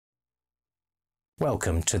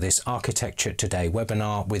Welcome to this Architecture Today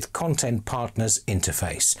webinar with content partners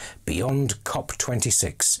Interface Beyond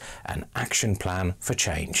COP26, an action plan for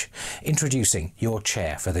change. Introducing your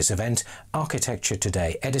chair for this event, Architecture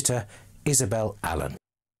Today editor Isabel Allen.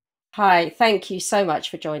 Hi, thank you so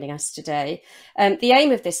much for joining us today. The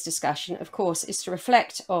aim of this discussion, of course, is to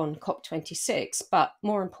reflect on COP26, but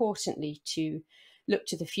more importantly, to look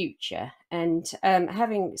to the future. And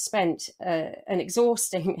having spent an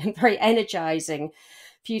exhausting and very energizing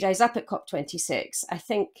few days up at COP26, I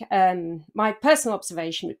think my personal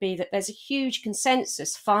observation would be that there's a huge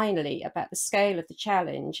consensus finally about the scale of the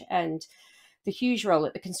challenge and the huge role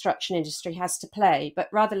that the construction industry has to play, but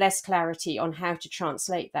rather less clarity on how to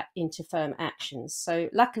translate that into firm actions. So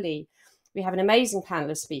luckily, we have an amazing panel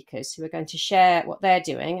of speakers who are going to share what they're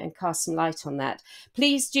doing and cast some light on that.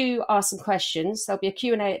 Please do ask some questions. There'll be a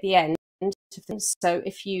Q&A at the end. So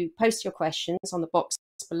if you post your questions on the box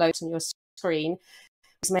below on your screen,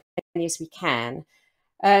 as many as we can.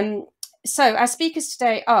 So our speakers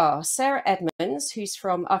today are Sarah Edmonds, who's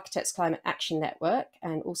from Architects Climate Action Network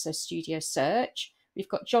and also Studio Search. We've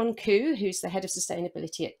got John Koo, who's the Head of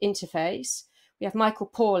Sustainability at Interface. We have Michael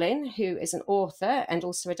Paulin, who is an author and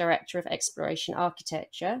also a Director of Exploration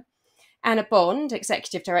Architecture. Anna Bond,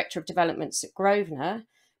 Executive Director of Developments at Grosvenor.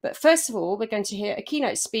 But first of all, we're going to hear a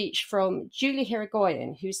keynote speech from Julie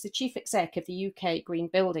Hirigoyen, who's the Chief Exec of the UK Green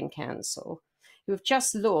Building Council, who have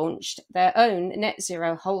just launched their own net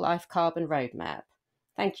zero whole life carbon roadmap.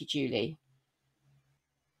 Thank you, Julie.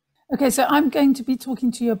 Okay, so I'm going to be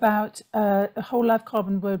talking to you about a whole life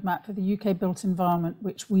carbon roadmap for the UK built environment,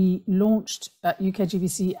 which we launched at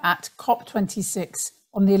UKGBC at COP26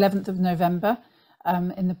 on the 11th of November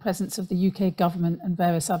in the presence of the UK government and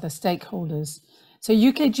various other stakeholders. So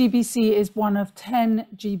UKGBC is one of 10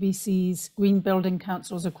 GBCs, Green Building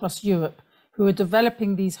Councils across Europe, who are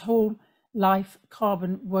developing these whole life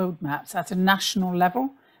carbon roadmaps at a national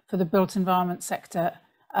level for the built environment sector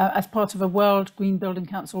as part of a World Green Building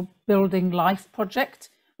Council Building Life project,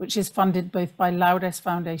 which is funded both by Laudes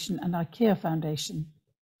Foundation and IKEA Foundation.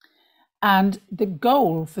 And the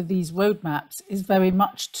goal for these roadmaps is very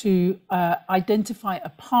much to identify a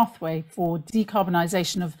pathway for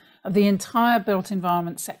decarbonisation of the entire built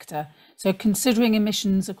environment sector. So considering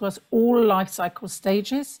emissions across all life cycle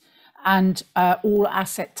stages and all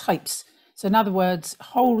asset types. So in other words,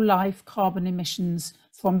 whole life carbon emissions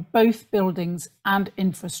from both buildings and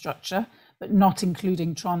infrastructure, but not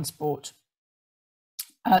including transport.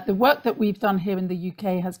 The work that we've done here in the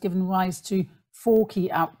UK has given rise to 4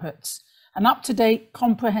 key outputs: an up-to-date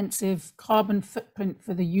comprehensive carbon footprint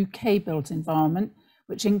for the UK built environment,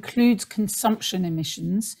 which includes consumption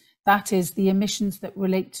emissions, that is the emissions that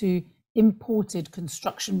relate to imported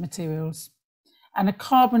construction materials, and a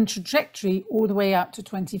carbon trajectory all the way out to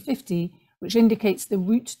 2050, which indicates the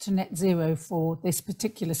route to net zero for this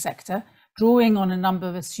particular sector, drawing on a number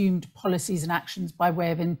of assumed policies and actions by way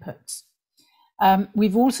of inputs.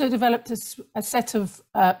 We've also developed a set of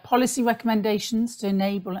policy recommendations to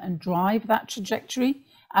enable and drive that trajectory,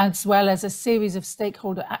 as well as a series of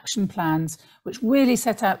stakeholder action plans, which really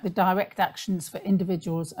set out the direct actions for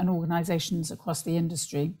individuals and organisations across the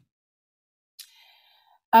industry.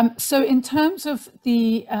 So in terms of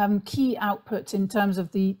the key outputs, in terms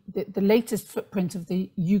of the latest footprint of the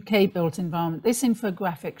UK built environment, this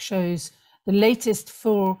infographic shows the latest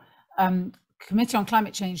full Committee on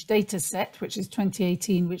Climate Change data set, which is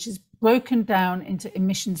 2018, which is broken down into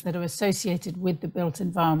emissions that are associated with the built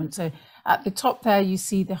environment. So at the top there, you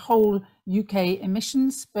see the whole UK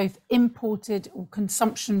emissions, both imported or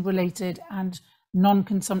consumption related and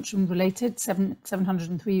non-consumption related.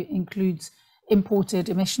 703 includes imported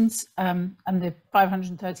emissions and the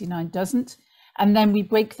 539 doesn't. And then we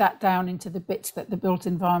break that down into the bits that the built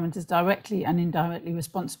environment is directly and indirectly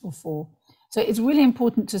responsible for. So it's really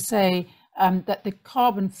important to say that the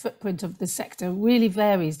carbon footprint of the sector really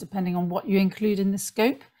varies depending on what you include in the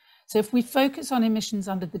scope. So if we focus on emissions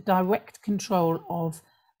under the direct control of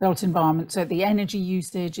built environment, so the energy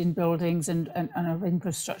usage in buildings and of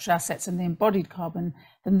infrastructure assets and the embodied carbon,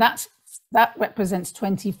 then that represents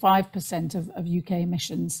 25% of UK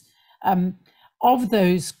emissions. Of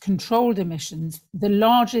those controlled emissions, the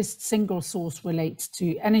largest single source relates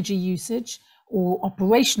to energy usage or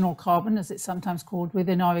operational carbon, as it's sometimes called,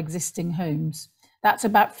 within our existing homes. That's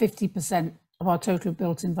about 50% of our total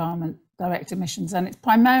built environment direct emissions. And it's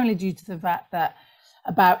primarily due to the fact that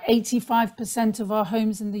about 85% of our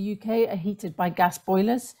homes in the UK are heated by gas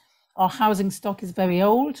boilers. Our housing stock is very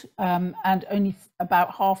old, and only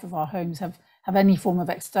about half of our homes have any form of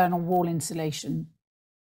external wall insulation.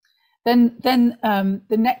 Then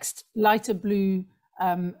the next lighter blue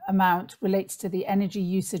amount relates to the energy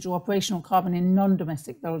usage or operational carbon in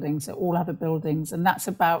non-domestic buildings, so all other buildings, and that's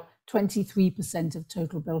about 23% of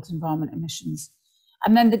total built environment emissions.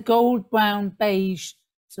 And then the gold, brown, beige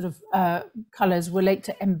sort of colours relate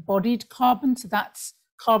to embodied carbon, so that's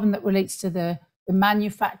carbon that relates to the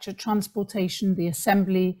manufacture, transportation, the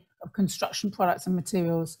assembly of construction products and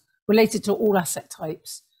materials related to all asset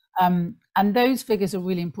types. And those figures are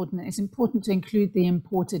really important. It's important to include the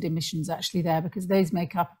imported emissions actually there, because those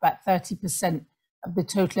make up about 30% of the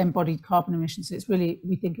total embodied carbon emissions. So it's really,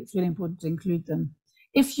 we think it's really important to include them.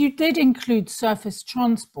 If you did include surface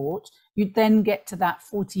transport, you'd then get to that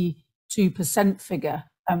 42% figure,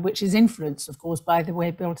 which is influenced, of course, by the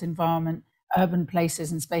way built environment, urban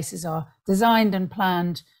places and spaces are designed and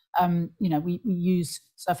planned. You know, we use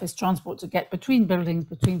surface transport to get between buildings,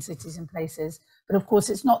 between cities and places, but of course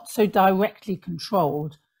it's not so directly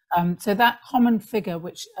controlled. So that common figure,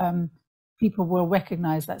 which people will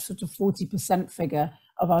recognize, that sort of 40% figure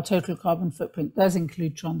of our total carbon footprint, does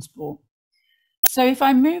include transport. So if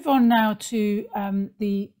I move on now to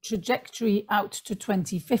the trajectory out to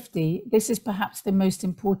 2050, this is perhaps the most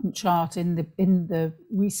important chart in the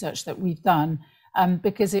research that we've done,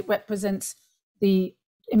 because it represents the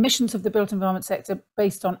emissions of the built environment sector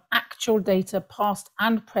based on actual data, past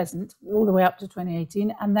and present, all the way up to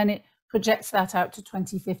 2018, and then it projects that out to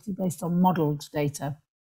 2050 based on modelled data.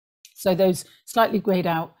 So those slightly greyed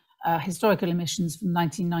out historical emissions from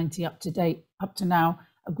 1990 up to now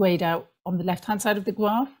are greyed out on the left-hand side of the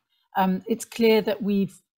graph. It's clear that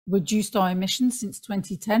we've reduced our emissions since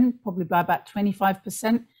 2010, probably by about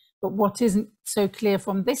 25%. But what isn't so clear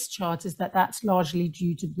from this chart is that that's largely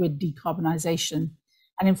due to grid decarbonisation.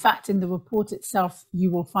 And in fact, in the report itself,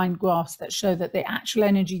 you will find graphs that show that the actual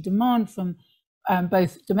energy demand from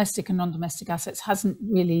both domestic and non-domestic assets hasn't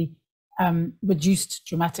really reduced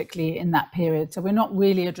dramatically in that period. So we're not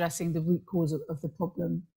really addressing the root cause of the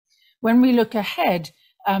problem. When we look ahead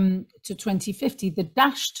to 2050, the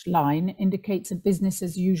dashed line indicates a business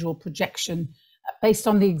as usual projection based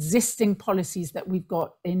on the existing policies that we've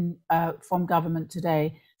got in from government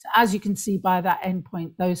today. So as you can see by that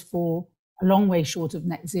endpoint, those fall a long way short of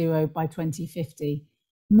net zero by 2050.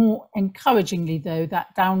 More encouragingly, though,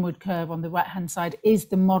 that downward curve on the right-hand side is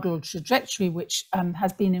the modelled trajectory, which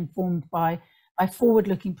has been informed by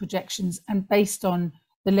forward-looking projections and based on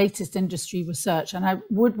the latest industry research. And I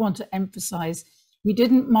would want to emphasise, we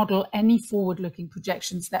didn't model any forward-looking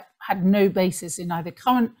projections that had no basis in either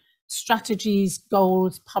current strategies,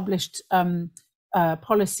 goals, published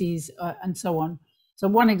policies, and so on. So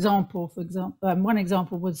one example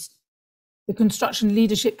was the Construction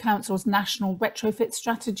Leadership Council's National Retrofit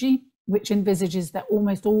Strategy, which envisages that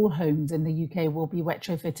almost all homes in the UK will be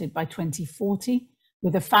retrofitted by 2040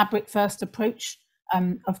 with a fabric-first approach.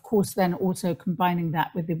 Of course, then also combining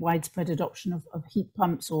that with the widespread adoption of heat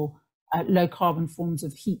pumps or low carbon forms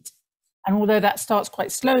of heat. And although that starts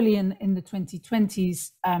quite slowly in the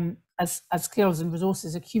 2020s, as skills and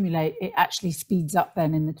resources accumulate, it actually speeds up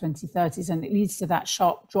then in the 2030s, and it leads to that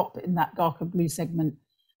sharp drop in that darker blue segment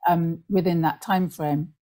within that time frame.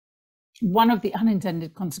 One of the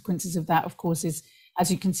unintended consequences of that, of course, is,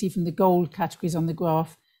 as you can see from the gold categories on the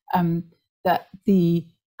graph, that the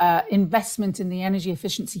investment in the energy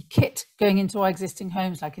efficiency kit going into our existing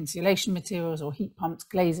homes, like insulation materials or heat pumps,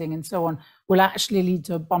 glazing and so on, will actually lead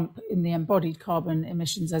to a bump in the embodied carbon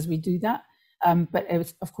emissions as we do that. But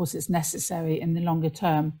of course, it's necessary in the longer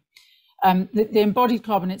term. The embodied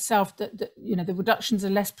carbon itself, the reductions are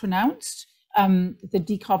less pronounced. The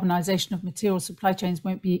decarbonisation of material supply chains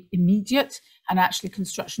won't be immediate, and actually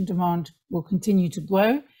construction demand will continue to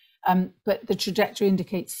grow. But the trajectory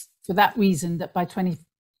indicates, for that reason, that by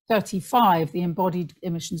 2035, the embodied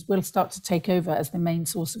emissions will start to take over as the main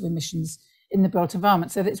source of emissions in the built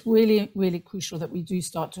environment. So it's really, really crucial that we do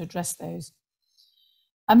start to address those.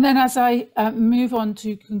 And then as I move on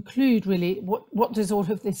to conclude, really, what does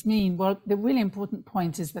all of this mean? Well, the really important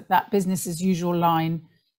point is that business as usual line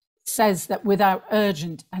says that without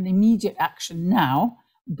urgent and immediate action now,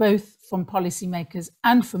 both from policymakers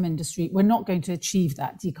and from industry, we're not going to achieve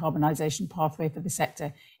that decarbonisation pathway for the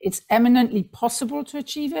sector. It's eminently possible to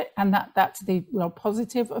achieve it, and that's the real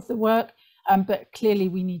positive of the work, but clearly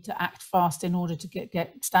we need to act fast in order to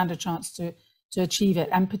stand a chance to achieve it.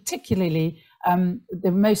 And particularly,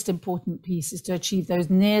 the most important piece is to achieve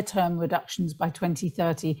those near-term reductions by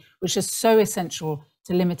 2030, which are so essential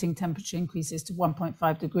to limiting temperature increases to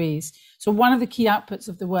 1.5 degrees. So one of the key outputs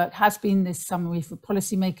of the work has been this summary for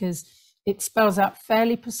policymakers. It spells out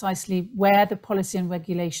fairly precisely where the policy and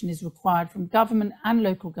regulation is required from government and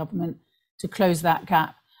local government to close that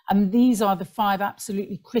gap. And these are the 5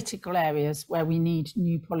 absolutely critical areas where we need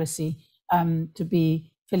new policy to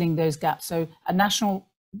be filling those gaps. So a national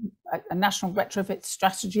retrofit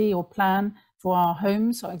strategy or plan for our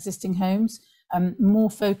homes, our existing homes, more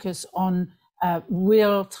focus on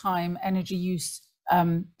real-time energy use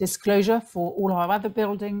disclosure for all our other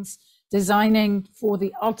buildings, designing for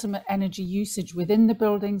the ultimate energy usage within the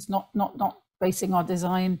buildings, not basing our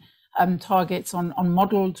design targets on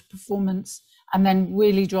modeled performance, and then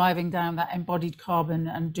really driving down that embodied carbon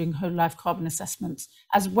and doing whole life carbon assessments,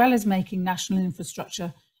 as well as making national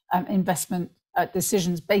infrastructure investment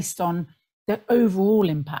decisions based on the overall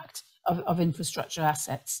impact of infrastructure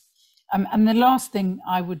assets. And the last thing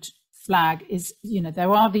I would flag is,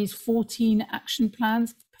 there are these 14 action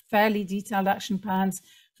plans, fairly detailed action plans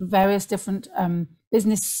for various different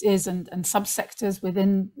businesses and subsectors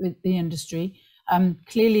within the industry.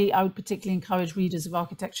 Clearly, I would particularly encourage readers of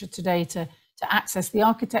Architecture Today to access the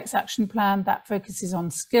Architect's Action Plan that focuses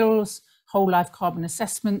on skills, whole life carbon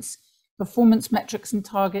assessments, performance metrics and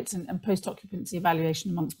targets, and post-occupancy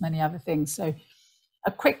evaluation, amongst many other things. So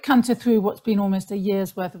a quick canter through what's been almost a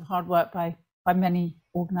year's worth of hard work by many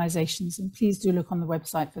organisations, and please do look on the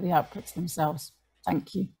website for the outputs themselves.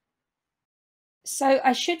 Thank you. So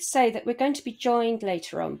I should say that we're going to be joined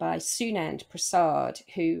later on by Sunand Prasad,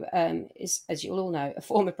 who is, as you'll all know, a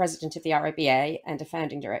former president of the RIBA and a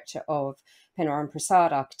founding director of Penoram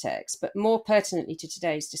Prasad Architects. But more pertinently to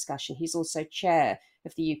today's discussion, he's also chair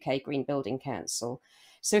of the UK Green Building Council.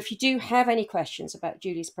 So if you do have any questions about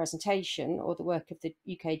Julie's presentation or the work of the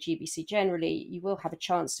UK GBC generally, you will have a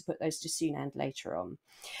chance to put those to Sunand later on.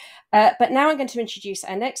 But now I'm going to introduce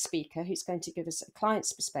our next speaker, who's going to give us a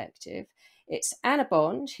client's perspective. It's Anna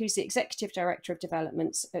Bond, who's the Executive Director of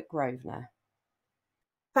Developments at Grosvenor.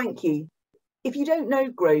 Thank you. If you don't know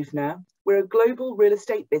Grosvenor, we're a global real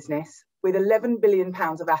estate business with £11 billion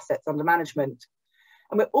of assets under management.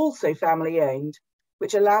 And we're also family owned,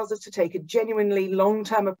 which allows us to take a genuinely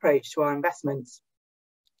long-term approach to our investments.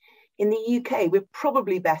 In the UK, we're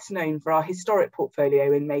probably best known for our historic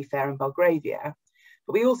portfolio in Mayfair and Belgravia,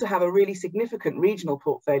 but we also have a really significant regional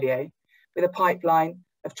portfolio with a pipeline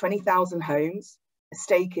of 20,000 homes, a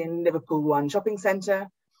stake in Liverpool One shopping centre,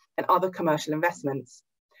 and other commercial investments.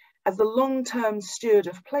 As the long-term steward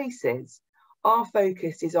of places, our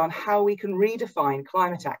focus is on how we can redefine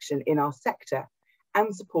climate action in our sector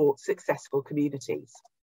and support successful communities.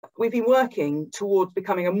 We've been working towards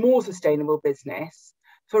becoming a more sustainable business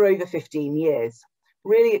for over 15 years,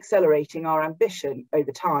 really accelerating our ambition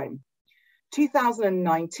over time.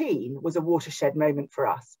 2019 was a watershed moment for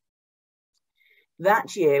us.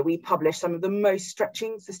 That year, we published some of the most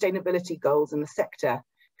stretching sustainability goals in the sector,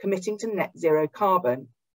 committing to net zero carbon,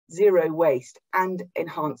 zero waste, and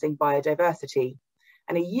enhancing biodiversity.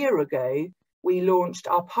 And a year ago, we launched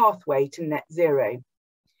our pathway to net zero.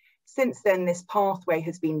 Since then, this pathway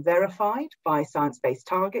has been verified by Science Based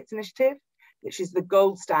Targets Initiative, which is the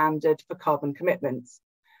gold standard for carbon commitments.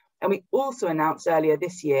 And we also announced earlier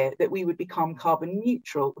this year that we would become carbon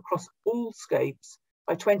neutral across all scopes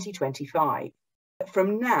by 2025.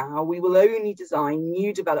 From now, we will only design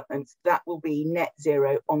new developments that will be net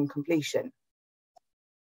zero on completion.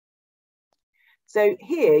 So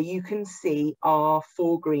here you can see our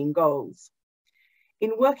 4 green goals.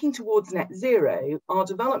 In working towards net zero, our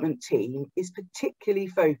development team is particularly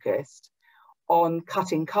focused on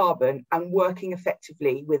cutting carbon and working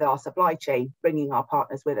effectively with our supply chain, bringing our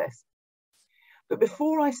partners with us. But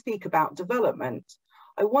before I speak about development,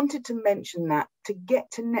 I wanted to mention that to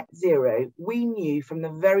get to net zero, we knew from the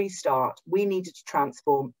very start we needed to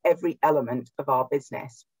transform every element of our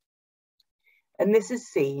business. And this has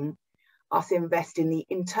seen us invest in the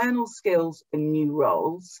internal skills and new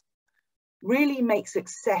roles, really make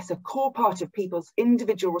success a core part of people's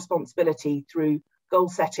individual responsibility through goal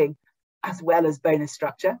setting as well as bonus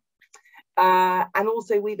structure. And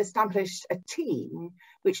also we've established a team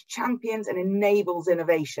which champions and enables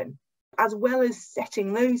innovation. As well as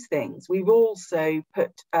setting those things, we've also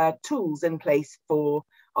put tools in place for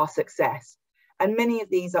our success. And many of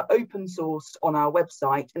these are open sourced on our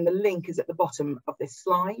website, and the link is at the bottom of this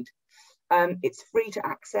slide. It's free to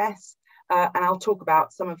access, and I'll talk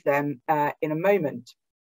about some of them in a moment.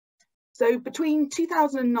 So between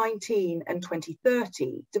 2019 and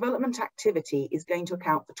 2030, development activity is going to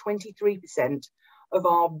account for 23% of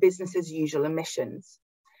our business as usual emissions.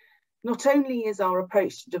 Not only is our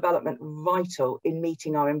approach to development vital in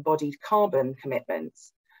meeting our embodied carbon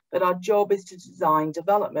commitments, but our job is to design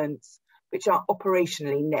developments which are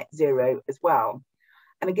operationally net zero as well.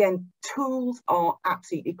 And again, tools are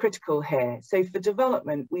absolutely critical here. So for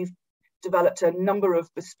development, we've developed a number of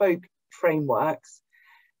bespoke frameworks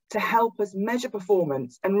to help us measure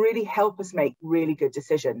performance and really help us make really good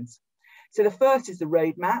decisions. So the first is the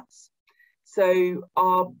roadmaps. So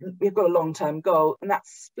we've got a long-term goal, and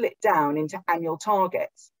that's split down into annual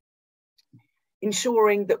targets,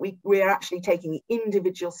 ensuring that we're actually taking the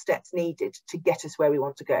individual steps needed to get us where we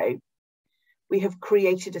want to go. We have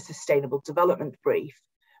created a sustainable development brief,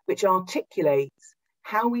 which articulates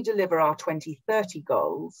how we deliver our 2030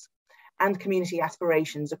 goals and community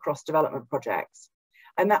aspirations across development projects.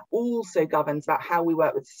 And that also governs about how we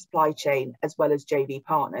work with the supply chain as well as JV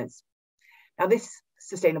partners. Now, this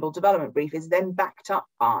sustainable development brief is then backed up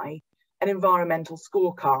by an environmental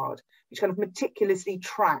scorecard, which kind of meticulously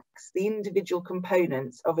tracks the individual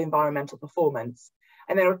components of environmental performance.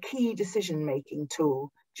 And they're a key decision-making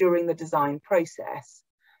tool during the design process.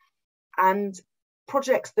 And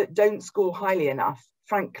projects that don't score highly enough,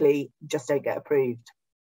 frankly, just don't get approved.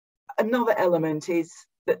 Another element is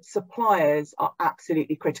that suppliers are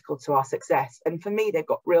absolutely critical to our success. And for me, they've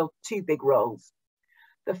got two big roles.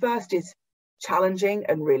 The first is challenging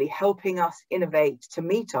and really helping us innovate to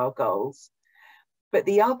meet our goals. But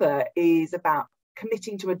the other is about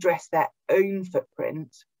committing to address their own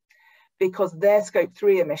footprint, because their scope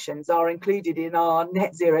 3 emissions are included in our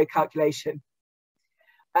net zero calculation.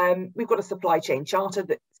 We've got a supply chain charter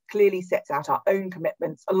that clearly sets out our own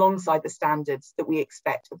commitments alongside the standards that we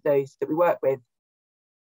expect of those that we work with.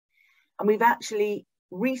 And we've actually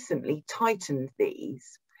recently tightened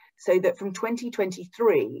these so that from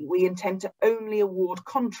 2023, we intend to only award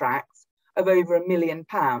contracts of over £1 million.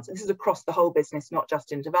 This is across the whole business, not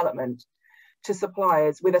just in development, to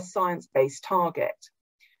suppliers with a science-based target.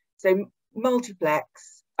 So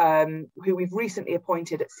Multiplex, who we've recently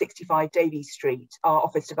appointed at 65 Davies Street, our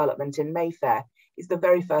office development in Mayfair, is the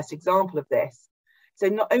very first example of this. So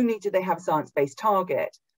not only do they have a science-based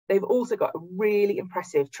target, they've also got a really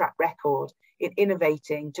impressive track record in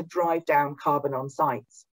innovating to drive down carbon on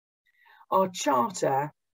sites. Our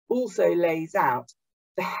charter also lays out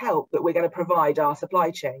the help that we're going to provide our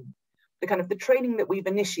supply chain. The training that we've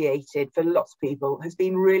initiated for lots of people has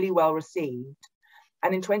been really well received.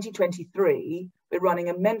 And in 2023, we're running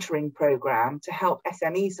a mentoring program to help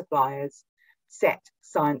SME suppliers set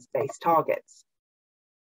science-based targets.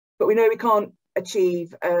 But we know we can't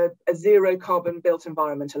achieve a zero carbon built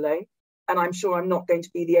environment alone. And I'm sure I'm not going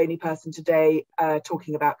to be the only person today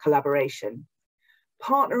talking about collaboration.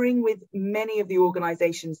 Partnering with many of the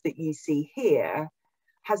organisations that you see here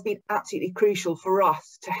has been absolutely crucial for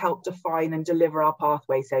us to help define and deliver our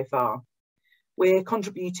pathway so far. We're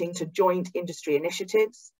contributing to joint industry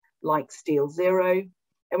initiatives like Steel Zero,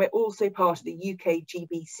 and we're also part of the UK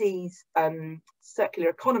GBC's Circular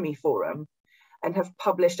Economy Forum and have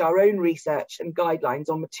published our own research and guidelines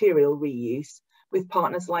on material reuse with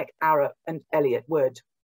partners like Arup and Elliott Wood.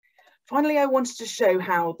 Finally, I wanted to show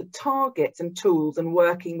how the targets and tools and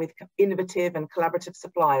working with innovative and collaborative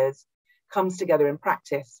suppliers comes together in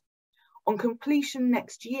practice. On completion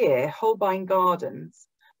next year, Holbein Gardens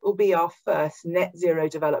will be our first net zero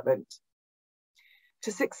development.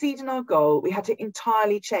 To succeed in our goal, we had to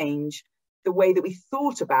entirely change the way that we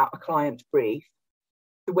thought about a client brief,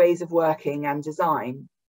 the ways of working and design.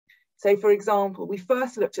 So for example, we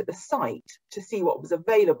first looked at the site to see what was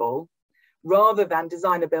available rather than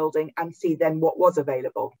design a building and see then what was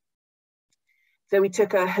available. So we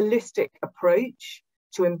took a holistic approach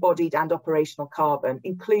to embodied and operational carbon,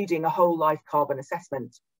 including a whole life carbon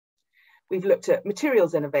assessment. We've looked at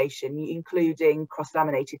materials innovation, including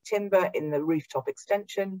cross-laminated timber in the rooftop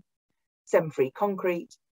extension, sem-free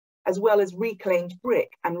concrete, as well as reclaimed brick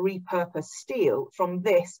and repurposed steel from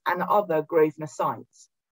this and other Grosvenor sites.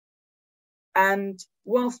 And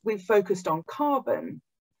whilst we've focused on carbon,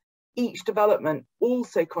 each development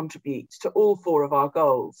also contributes to all 4 of our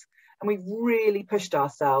goals. And we've really pushed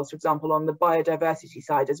ourselves, for example, on the biodiversity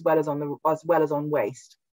side, as well as on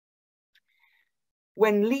waste.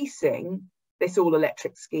 When leasing this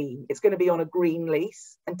all-electric scheme, it's going to be on a green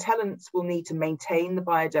lease, and tenants will need to maintain the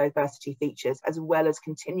biodiversity features as well as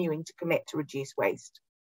continuing to commit to reduce waste.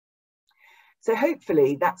 So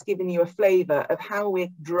hopefully that's given you a flavour of how we're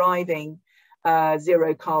driving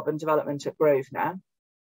zero carbon development at Grosvenor.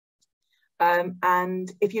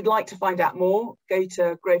 And if you'd like to find out more, go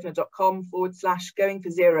to grosvenor.com/going for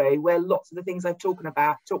zero, where lots of the things I've talked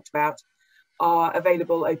about are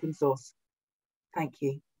available open source. Thank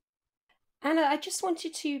you. Anna, I just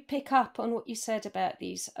wanted to pick up on what you said about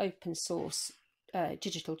these open source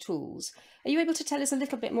digital tools. Are you able to tell us a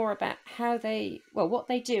little bit more about how what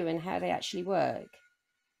they do and how they actually work?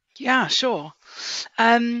 Yeah, sure.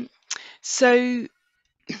 So,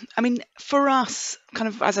 I mean, for us, kind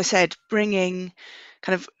of, as I said, bringing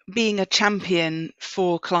kind of being a champion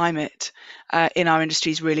for climate in our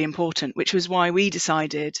industry is really important, which was why we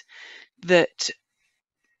decided that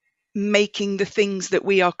making the things that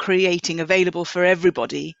we are creating available for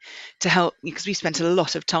everybody to help, because we spent a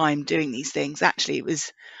lot of time doing these things, actually it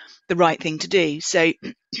was the right thing to do. So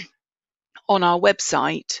on our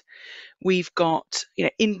website, we've got,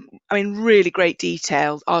 really great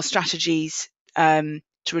detail, our strategies to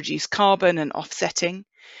reduce carbon and offsetting.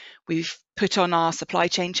 We've put on our supply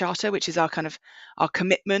chain charter, which is our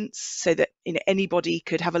commitments, so that anybody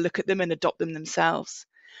could have a look at them and adopt them themselves.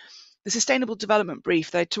 The sustainable development brief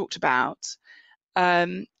that I talked about,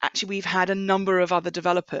 actually we've had a number of other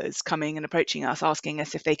developers coming and approaching us, asking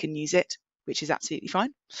us if they can use it, which is absolutely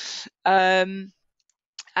fine.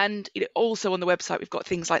 And also on the website, we've got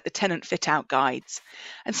things like the tenant fit out guides.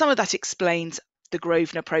 And some of that explains the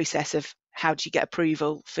Grosvenor process of how do you get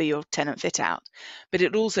approval for your tenant fit out. But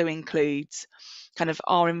it also includes kind of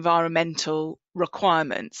our environmental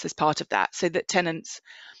requirements as part of that, so that tenants,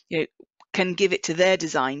 can give it to their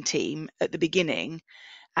design team at the beginning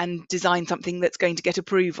and design something that's going to get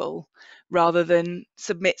approval, rather than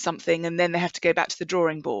submit something and then they have to go back to the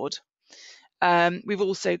drawing board. We've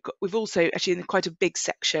also actually in quite a big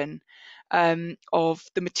section of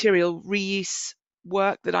the material reuse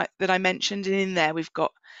work that I mentioned, and in there we've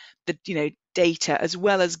got the data as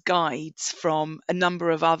well as guides from a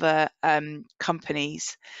number of other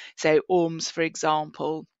companies. So ORMS, for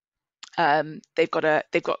example, they've got a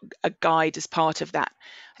guide as part of that.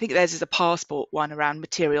 I think theirs is a passport one around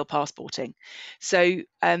material passporting. So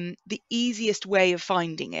the easiest way of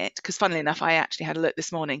finding it, because funnily enough, I actually had a look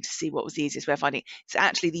this morning to see what was the easiest way of finding it. It's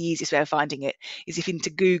actually the easiest way of finding it is if into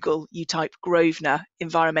Google you type Grosvenor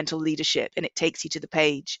environmental leadership, and it takes you to the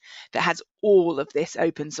page that has all of this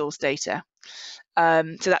open source data.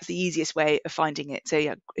 So that's the easiest way of finding it. So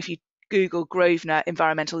yeah, if you Google Grosvenor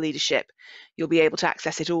environmental leadership, you'll be able to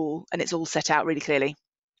access it all, and it's all set out really clearly.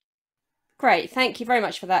 Great, thank you very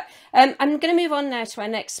much for that. I'm going to move on now to our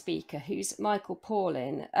next speaker, who's Michael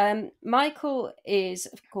Paulin. Michael is,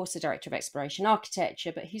 of course, the Director of Exploration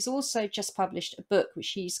Architecture, but he's also just published a book which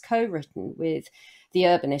he's co-written with the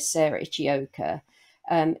urbanist Sarah Ichioka.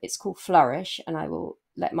 It's called Flourish, and I will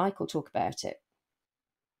let Michael talk about it.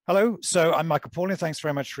 Hello, so I'm Michael Paulin. Thanks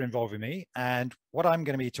very much for involving me. And what I'm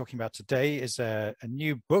going to be talking about today is a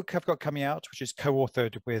new book I've got coming out, which is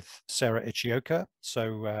co-authored with Sarah Ichioka.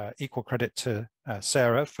 So equal credit to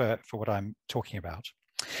Sarah for what I'm talking about.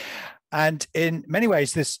 And in many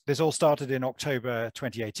ways, this all started in October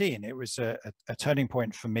 2018. It was a turning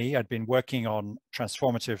point for me. I'd been working on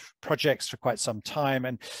transformative projects for quite some time,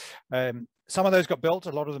 and some of those got built,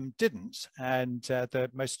 a lot of them didn't. And the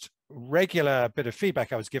most regular bit of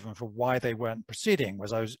feedback I was given for why they weren't proceeding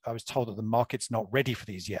was I was told that the market's not ready for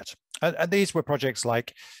these yet. And these were projects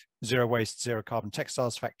like zero waste, zero carbon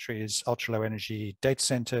textiles factories, ultra low energy data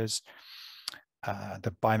centers,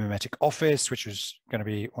 the biomimetic office, which was going to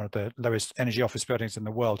be one of the lowest energy office buildings in the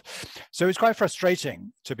world. So it's quite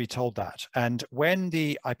frustrating to be told that. And when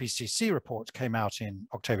the IPCC report came out in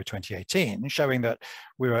October 2018, showing that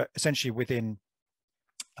we were essentially within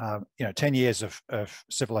 10 years of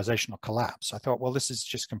civilizational collapse, I thought, well, this is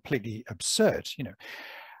just completely absurd.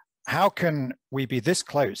 How can we be this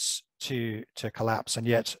close to collapse, and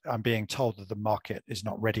yet I'm being told that the market is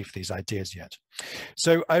not ready for these ideas yet?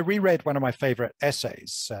 So I reread one of my favorite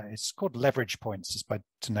essays. It's called Leverage Points. It's by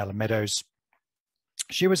Donella Meadows.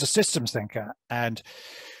 She was a systems thinker, and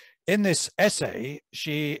in this essay,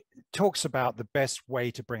 she talks about the best way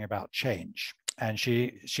to bring about change. And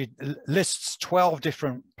she lists 12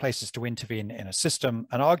 different places to intervene in a system,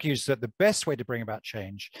 and argues that the best way to bring about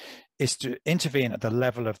change is to intervene at the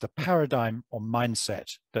level of the paradigm or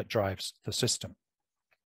mindset that drives the system.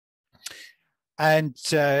 And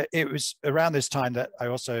it was around this time that I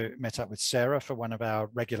also met up with Sarah for one of our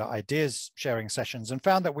regular ideas sharing sessions, and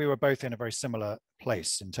found that we were both in a very similar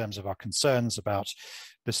place in terms of our concerns about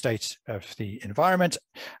the state of the environment,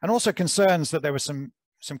 and also concerns that there were some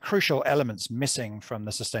crucial elements missing from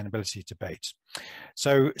the sustainability debate.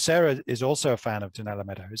 So Sarah is also a fan of Donella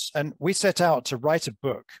Meadows, and we set out to write a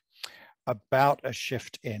book about a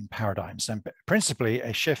shift in paradigms, and principally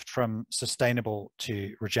a shift from sustainable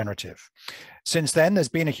to regenerative. Since then, there's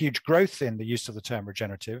been a huge growth in the use of the term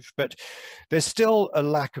regenerative, but there's still a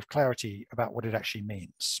lack of clarity about what it actually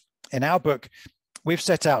means. In our book, we've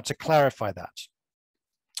set out to clarify that.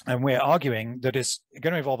 And we're arguing that it's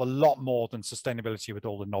going to involve a lot more than sustainability with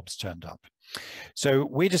all the knobs turned up. So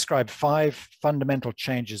we describe 5 fundamental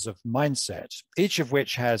changes of mindset, each of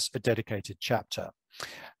which has a dedicated chapter.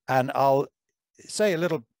 And I'll say a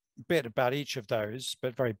little bit about each of those,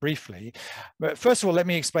 but very briefly. But first of all, let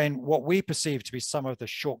me explain what we perceive to be some of the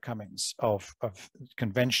shortcomings of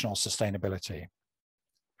conventional sustainability.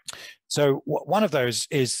 So one of those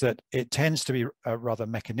is that it tends to be a rather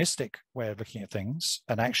mechanistic way of looking at things,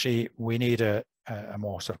 and actually we need a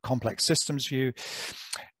more sort of complex systems view.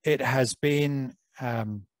 It has been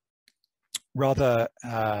rather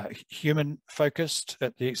human focused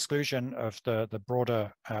at the exclusion of the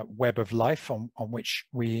broader web of life on which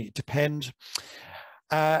we depend.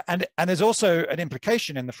 And there's also an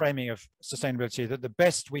implication in the framing of sustainability that the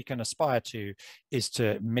best we can aspire to is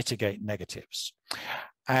to mitigate negatives.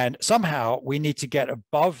 And somehow we need to get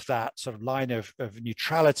above that sort of line of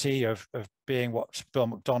neutrality, of being what Bill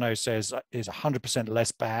McDonough says is 100%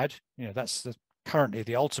 less bad. You know, that's currently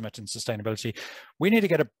the ultimate in sustainability. We need to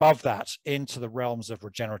get above that into the realms of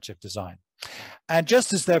regenerative design. And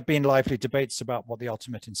just as there have been lively debates about what the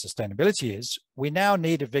ultimate in sustainability is, we now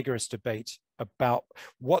need a vigorous debate about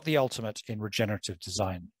what the ultimate in regenerative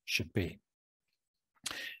design should be.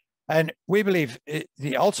 And we believe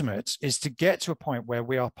the ultimate is to get to a point where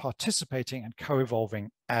we are participating and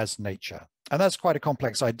co-evolving as nature. And that's quite a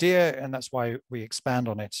complex idea, and that's why we expand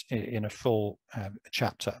on it in a full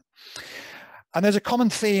chapter. And there's a common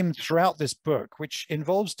theme throughout this book, which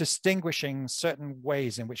involves distinguishing certain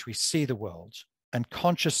ways in which we see the world and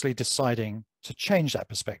consciously deciding to change that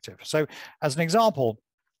perspective. So as an example,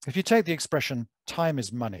 if you take the expression, time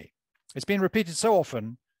is money, it's been repeated so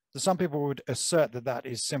often that some people would assert that that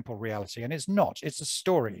is simple reality, and it's not, it's a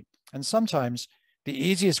story. And sometimes the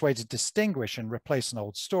easiest way to distinguish and replace an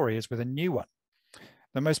old story is with a new one.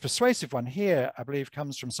 The most persuasive one here, I believe,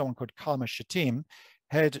 comes from someone called Karma Shatim,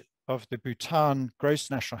 head of the Bhutan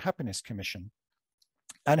Gross National Happiness Commission.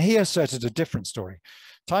 And he asserted a different story.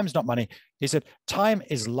 Time's not money. He said, time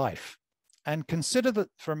is life. And consider that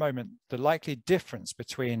for a moment, the likely difference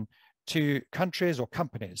between two countries or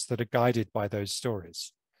companies that are guided by those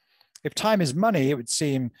stories. If time is money, it would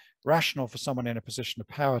seem rational for someone in a position of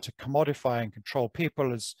power to commodify and control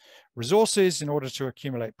people as resources in order to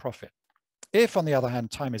accumulate profit. If, on the other hand,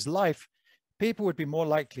 time is life, people would be more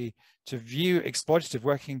likely to view exploitative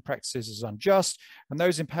working practices as unjust, and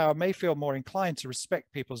those in power may feel more inclined to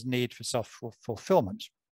respect people's need for self-fulfillment.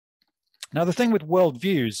 Now, the thing with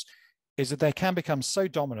worldviews is that they can become so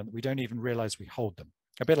dominant that we don't even realize we hold them,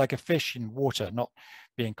 a bit like a fish in water, not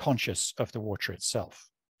being conscious of the water itself.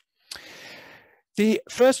 The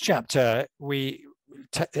first chapter we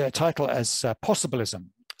title as Possibilism.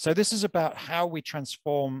 So this is about how we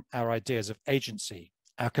transform our ideas of agency,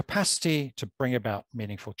 our capacity to bring about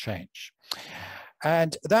meaningful change.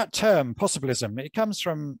 And that term, possibilism, it comes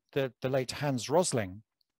from the late Hans Rosling.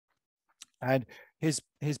 And his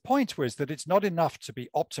point was that it's not enough to be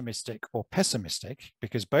optimistic or pessimistic,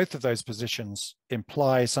 because both of those positions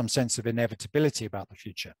imply some sense of inevitability about the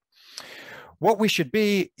future. What we should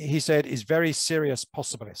be, he said, is very serious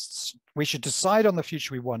possibilists. We should decide on the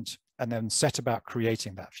future we want and then set about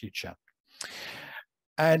creating that future.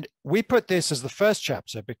 And we put this as the first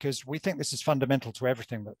chapter because we think this is fundamental to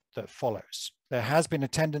everything that follows. There has been a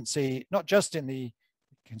tendency, not just in the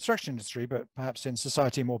construction industry, but perhaps in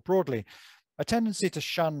society more broadly, a tendency to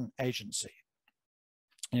shun agency.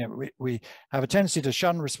 You know, we have a tendency to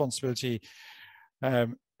shun responsibility,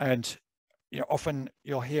 and you know, often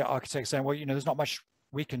you'll hear architects saying, well, you know, there's not much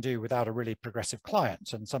we can do without a really progressive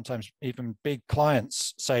client. And sometimes even big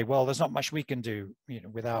clients say, well, there's not much we can do, you know,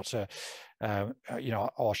 without you know,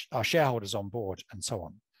 our shareholders on board and so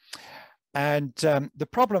on. And the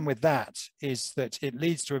problem with that is that it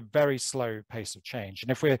leads to a very slow pace of change.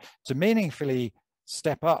 And if we're to meaningfully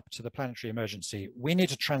step up to the planetary emergency, we need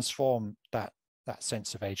to transform that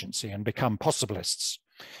sense of agency and become possibilists.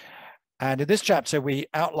 And in this chapter, we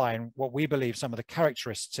outline what we believe some of the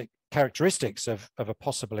characteristics of a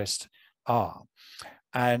possibilist are.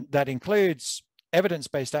 And that includes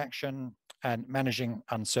evidence-based action and managing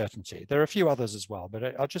uncertainty. There are a few others as well,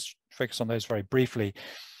 but I'll just focus on those very briefly.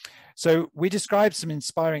 So we describe some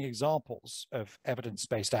inspiring examples of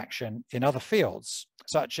evidence-based action in other fields,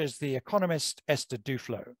 such as the economist Esther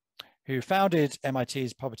Duflo, who founded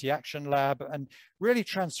MIT's Poverty Action Lab and really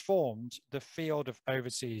transformed the field of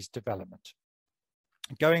overseas development,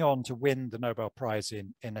 going on to win the Nobel Prize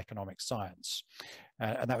in economic science.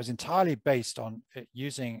 And that was entirely based on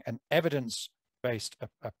using an evidence-based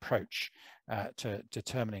approach to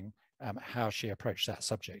determining how she approached that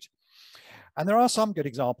subject. And there are some good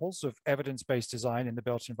examples of evidence-based design in the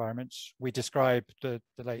built environment. We describe the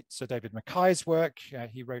late Sir David Mackay's work.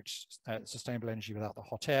 He wrote Sustainable Energy Without the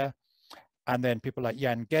Hot Air. And then people like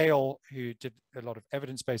Jan Gehl, who did a lot of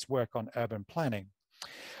evidence-based work on urban planning.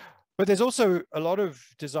 But there's also a lot of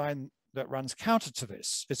design that runs counter to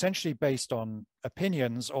this, essentially based on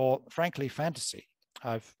opinions or, frankly, fantasy.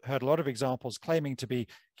 I've heard a lot of examples claiming to be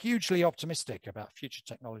hugely optimistic about future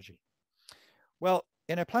technology. Well,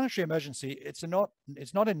 in a planetary emergency, it's not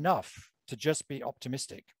enough to just be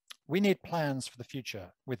optimistic. We need plans for the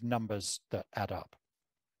future with numbers that add up.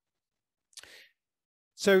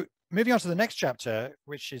 So moving on to the next chapter,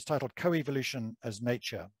 which is titled Co-Evolution as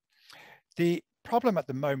Nature. The problem at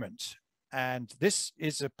the moment, and this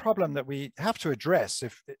is a problem that we have to address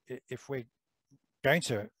if we're going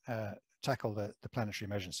to tackle the planetary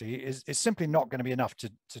emergency, is simply not going to be enough to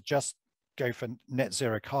just go for net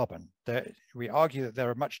zero carbon. We argue that there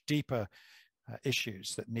are much deeper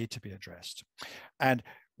issues that need to be addressed. And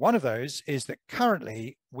one of those is that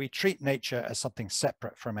currently we treat nature as something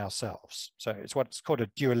separate from ourselves. So it's what's called a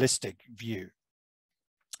dualistic view.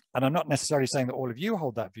 And I'm not necessarily saying that all of you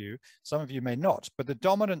hold that view. Some of you may not, but the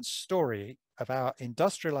dominant story of our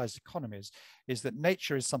industrialized economies is that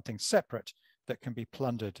nature is something separate that can be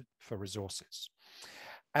plundered for resources.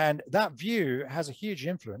 And that view has a huge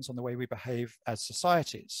influence on the way we behave as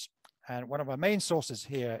societies. And one of our main sources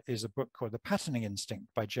here is a book called The Patterning Instinct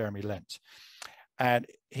by Jeremy Lent. And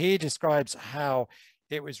he describes how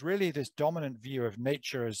it was really this dominant view of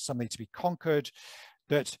nature as something to be conquered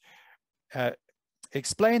that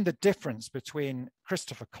explained the difference between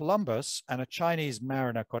Christopher Columbus and a Chinese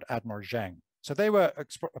mariner called Admiral Zheng. So they were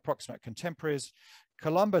approximate contemporaries.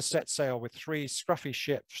 Columbus set sail with 3 scruffy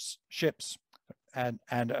ships and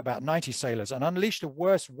about 90 sailors and unleashed the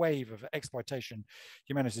worst wave of exploitation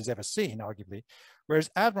humanity's ever seen, arguably. Whereas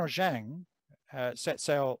Admiral Zheng set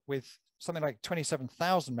sail with something like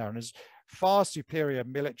 27,000 mariners, far superior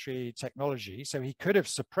military technology. So he could have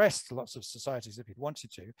suppressed lots of societies if he'd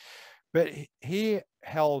wanted to, but he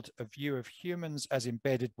held a view of humans as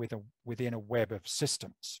embedded within a web of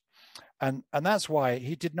systems. And that's why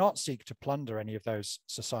he did not seek to plunder any of those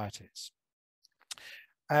societies.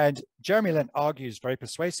 And Jeremy Lent argues very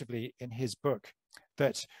persuasively in his book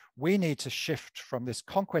that we need to shift from this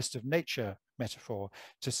conquest of nature metaphor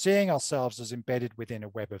to seeing ourselves as embedded within a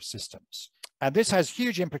web of systems. And this has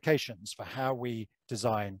huge implications for how we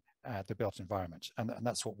design the built environment. And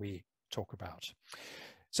that's what we talk about.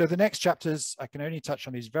 So the next chapters, I can only touch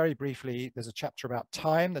on these very briefly. There's a chapter about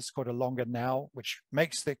time that's called A Longer Now, which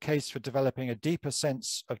makes the case for developing a deeper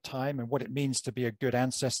sense of time and what it means to be a good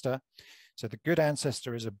ancestor. So The Good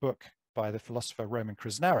Ancestor is a book by the philosopher Roman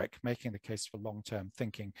Krznaric, making the case for long-term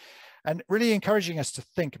thinking and really encouraging us to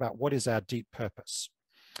think about what is our deep purpose.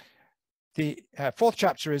 The 4th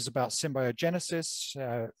chapter is about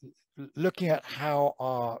symbiogenesis, looking at how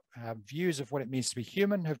our views of what it means to be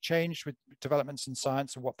human have changed with developments in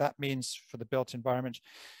science and what that means for the built environment.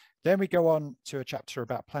 Then we go on to a chapter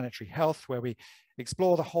about planetary health, where we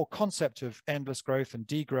explore the whole concept of endless growth and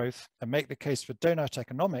degrowth and make the case for donut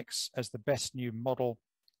economics as the best new model.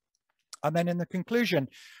 And then in the conclusion,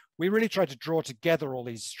 we really try to draw together all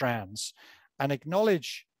these strands and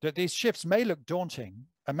acknowledge that these shifts may look daunting,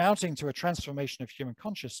 amounting to a transformation of human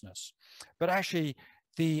consciousness, but actually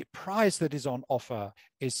the prize that is on offer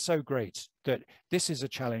is so great that this is a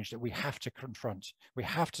challenge that we have to confront, we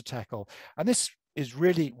have to tackle. And this is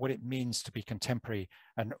really what it means to be contemporary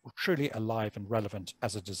and truly alive and relevant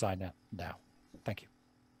as a designer now. Thank you.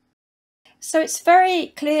 So it's very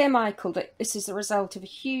clear, Michael, that this is a result of a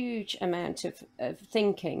huge amount of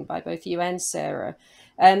thinking by both you and Sarah.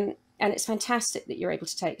 And it's fantastic that you're able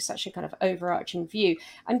to take such a kind of overarching view.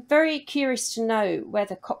 I'm very curious to know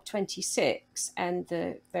whether COP26 and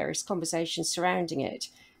the various conversations surrounding it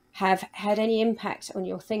have had any impact on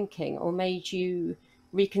your thinking or made you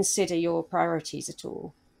reconsider your priorities at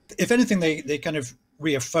all? If anything, they kind of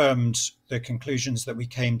reaffirmed the conclusions that we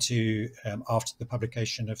came to after the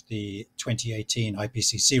publication of the 2018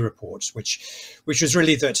 IPCC report, which was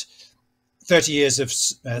really that 30 years of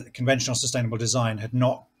conventional sustainable design had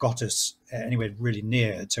not got us anywhere really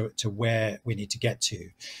near to where we need to get to.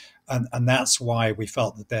 And that's why we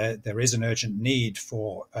felt that there is an urgent need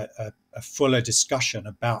for a fuller discussion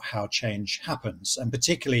about how change happens, and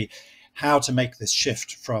particularly how to make this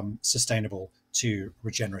shift from sustainable to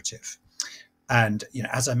regenerative. And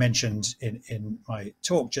as I mentioned in my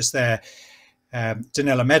talk just there,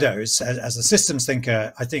 Donella Meadows, as a systems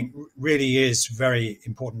thinker, I think really is very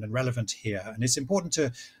important and relevant here. And it's important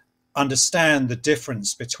to understand the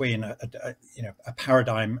difference between a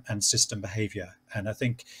paradigm and system behavior. And I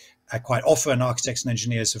think quite often architects and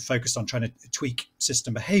engineers have focused on trying to tweak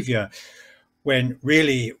system behavior, when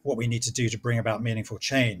really what we need to do to bring about meaningful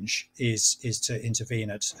change is to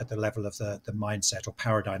intervene at the level of the mindset or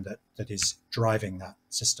paradigm that is driving that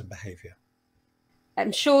system behavior.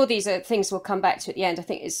 I'm sure these are things we'll come back to at the end. I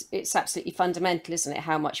think it's absolutely fundamental, isn't it,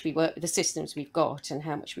 how much we work with the systems we've got and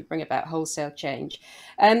how much we bring about wholesale change.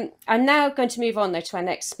 I'm now going to move on, though, to our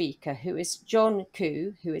next speaker, who is John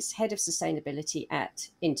Koo, who is Head of Sustainability at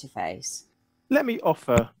Interface. Let me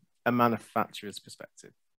offer a manufacturer's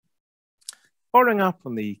perspective. Following up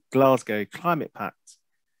on the Glasgow Climate Pact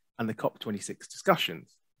and the COP26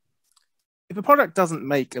 discussions, if a product doesn't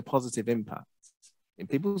make a positive impact in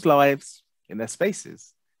people's lives, in their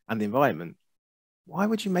spaces, and the environment, why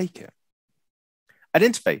would you make it? At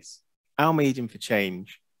Interface, our medium for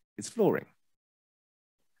change is flooring.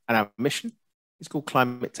 And our mission is called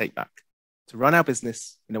Climate Take Back, to run our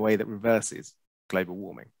business in a way that reverses global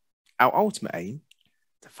warming. Our ultimate aim,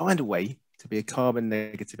 to find a way to be a carbon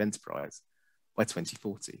negative enterprise by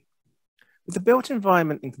 2040. With the built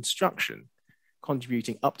environment and construction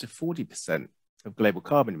contributing up to 40% of global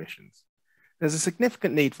carbon emissions, there's a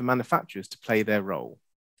significant need for manufacturers to play their role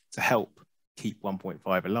to help keep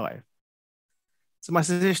 1.5 alive. So my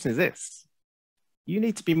suggestion is this: you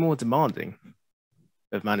need to be more demanding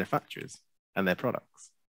of manufacturers and their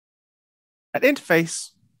products. At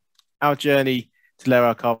Interface, our journey to lower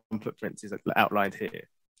our carbon footprints is outlined here.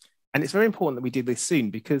 And it's very important that we do this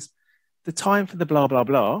soon, because the time for the blah, blah,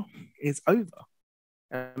 blah is over.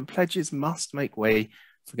 And pledges must make way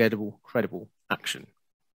for credible action.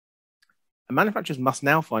 And manufacturers must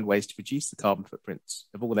now find ways to reduce the carbon footprints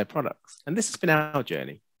of all their products. And this has been our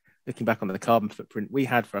journey, looking back on the carbon footprint we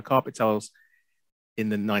had for our carpet tiles in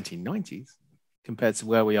the 1990s compared to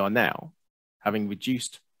where we are now, having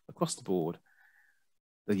reduced across the board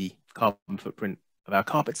the carbon footprint of our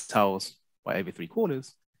carpet tiles by over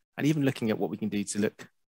 3/4, and even looking at what we can do to look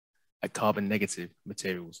at carbon negative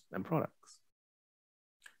materials and products.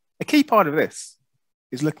 A key part of this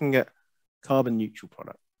is looking at carbon neutral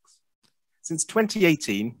products. Since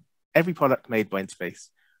 2018, every product made by Interface,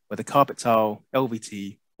 whether carpet tile,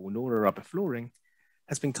 LVT, or Nora rubber flooring,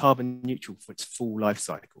 has been carbon neutral for its full life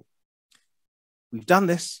cycle. We've done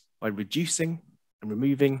this by reducing and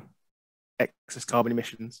removing excess carbon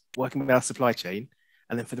emissions, working with our supply chain,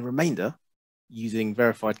 and then for the remainder, using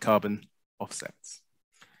verified carbon offsets.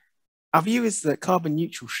 Our view is that carbon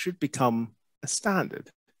neutral should become a standard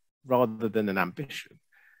rather than an ambition,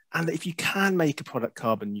 and that if you can make a product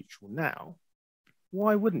carbon neutral now,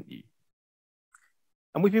 why wouldn't you?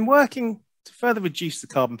 And we've been working to further reduce the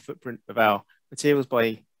carbon footprint of our materials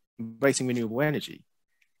by embracing renewable energy,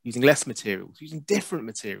 using less materials, using different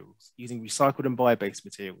materials, using recycled and bio-based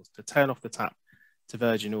materials to turn off the tap to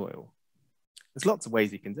virgin oil. There's lots of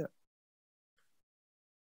ways you can do it.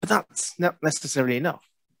 But that's not necessarily enough.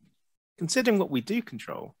 Considering what we do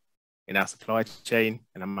control in our supply chain,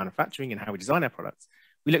 in our manufacturing, and how we design our products,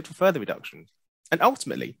 we look for further reductions. And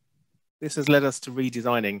ultimately, this has led us to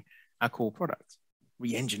redesigning our core product,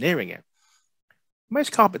 re-engineering it.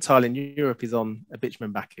 Most carpet tile in Europe is on a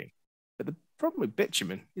bitumen backing, but the problem with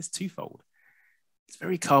bitumen is twofold. It's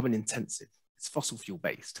very carbon intensive, it's fossil fuel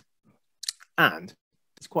based, and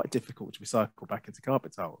it's quite difficult to recycle back into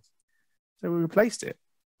carpet tiles. So we replaced it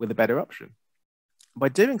with a better option. By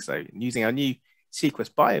doing so, and using our new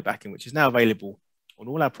Sequest Bio backing, which is now available on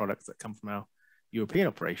all our products that come from our European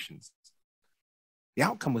operations, the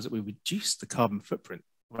outcome was that we reduced the carbon footprint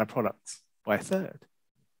of our products by 1/3.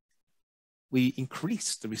 We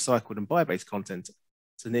increased the recycled and bio-based content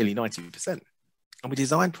to nearly 90%. And we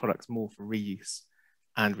designed products more for reuse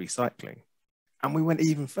and recycling. And we went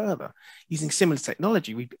even further. Using similar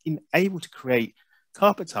technology, we've been able to create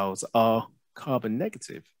carpet tiles that are carbon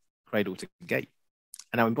negative, cradle to gate.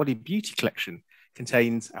 And our Embodied Beauty collection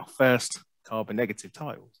contains our first carbon negative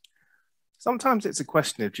tiles. Sometimes it's a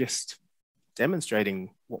question of just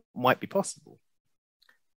demonstrating what might be possible.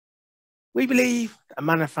 We believe a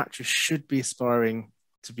manufacturer should be aspiring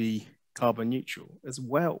to be carbon neutral as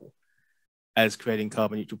well as creating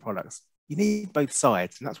carbon neutral products. You need both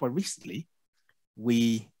sides, and that's why recently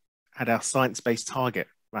we had our science-based target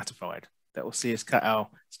ratified that will see us cut our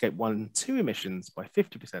Scope 1 and 2 emissions by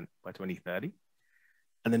 50% by 2030,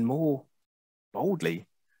 and then more boldly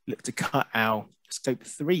look to cut our Scope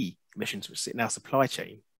 3 emissions, which sit in our supply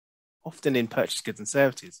chain, often in purchased goods and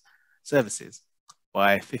services,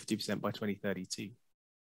 by 50% by 2032.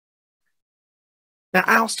 Now,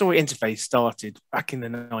 our story Interface started back in the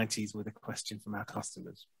 90s with a question from our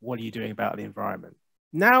customers: what are you doing about the environment?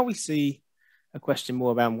 Now we see a question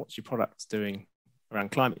more around what's your products doing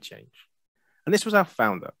around climate change. And this was our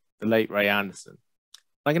founder, the late Ray Anderson.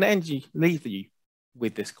 I'm going to leave you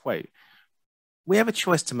with this quote: we have a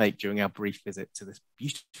choice to make during our brief visit to this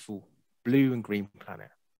beautiful blue and green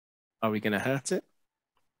planet. Are we going to hurt it,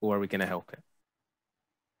 or are we going to help it?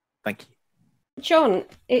 Thank you. John,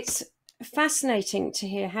 it's fascinating to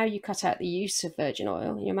hear how you cut out the use of virgin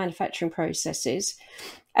oil in your manufacturing processes.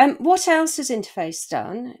 What else has Interface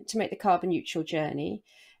done to make the carbon neutral journey?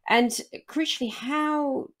 And crucially,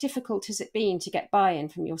 how difficult has it been to get buy-in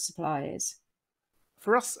from your suppliers?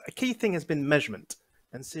 For us, a key thing has been measurement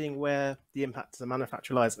and seeing where the impact of the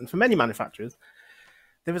manufacturer lies. And for many manufacturers,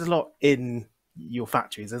 there is a lot in your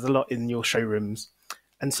factories, there's a lot in your showrooms.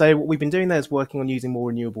 And so what we've been doing there is working on using more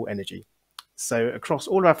renewable energy. So across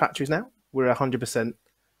all of our factories now, we're 100%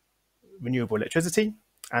 renewable electricity.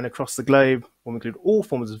 And across the globe, when we include all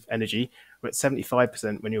forms of energy, we're at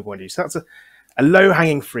 75% renewable energy. So that's a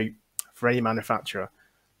low-hanging fruit for any manufacturer.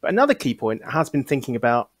 But another key point has been thinking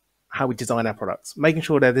about how we design our products, making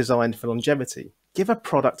sure they're designed for longevity. Give a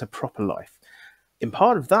product a proper life. In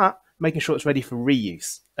part of that, making sure it's ready for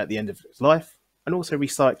reuse at the end of its life, and also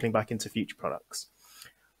recycling back into future products.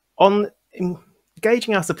 On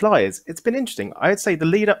engaging our suppliers, it's been interesting. I'd say the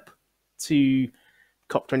lead up to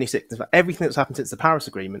COP26, everything that's happened since the Paris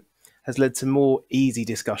Agreement has led to more easy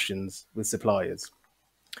discussions with suppliers.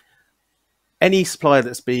 Any supplier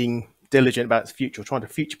that's being diligent about its future, or trying to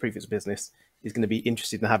future-proof its business, is going to be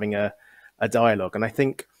interested in having a dialogue. And I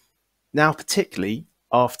think now, particularly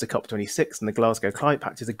after COP26 and the Glasgow Climate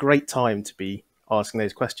Pact, is a great time to be asking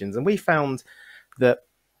those questions. And we found that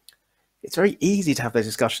it's very easy to have those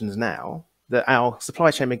discussions now, that our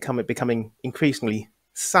supply chain becoming increasingly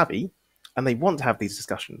savvy, and they want to have these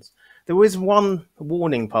discussions. There is one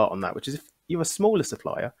warning part on that, which is if you're a smaller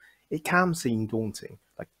supplier, it can seem daunting.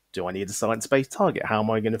 Like, do I need a science-based target? How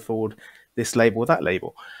am I going to afford this label or that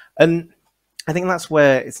label? And I think that's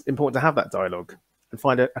where it's important to have that dialogue and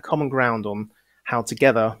find a common ground on how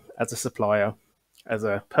together, as a supplier, as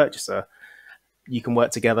a purchaser, you can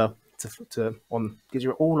work together because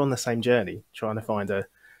you're all on the same journey, trying to find a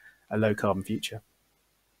low carbon future.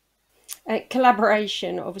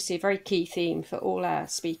 Collaboration, obviously a very key theme for all our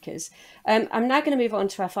speakers. I'm now going to move on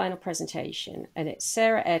to our final presentation, and it's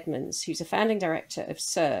Sarah Edmonds, who's a founding director of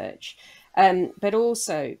Surge, but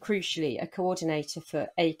also, crucially, a coordinator for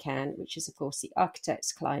ACAN, which is, of course, the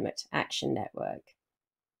Architects Climate Action Network.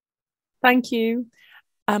 Thank you.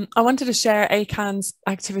 I wanted to share ACAN's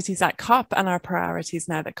activities at COP and our priorities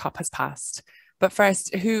now that COP has passed. But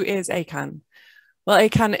first, who is ACAN? Well,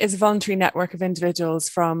 ACAN is a voluntary network of individuals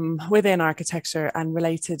from within architecture and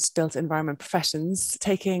related built environment professions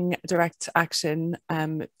taking direct action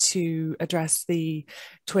to address the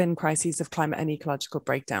twin crises of climate and ecological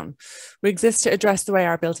breakdown. We exist to address the way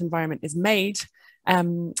our built environment is made,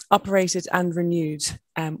 operated and renewed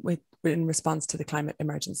in response to the climate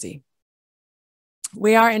emergency.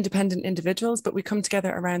 We are independent individuals, but we come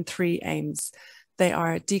together around three aims. They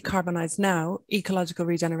are decarbonise now, ecological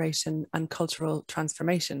regeneration, and cultural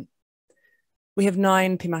transformation. We have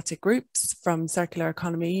 9 thematic groups, from circular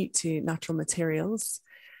economy to natural materials,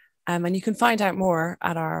 and you can find out more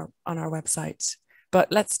at on our website.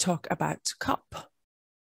 But let's talk about COP.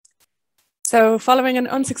 So, following an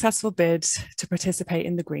unsuccessful bid to participate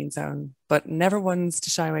in the Green Zone, but never ones to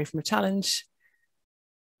shy away from a challenge,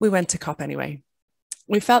 we went to COP anyway.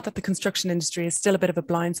 We felt that the construction industry is still a bit of a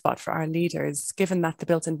blind spot for our leaders, given that the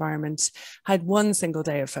built environment had one single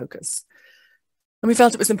day of focus. And we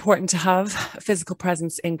felt it was important to have a physical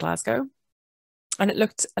presence in Glasgow. And it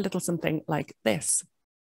looked a little something like this.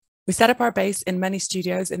 We set up our base in many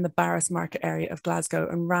studios in the Barras Market area of Glasgow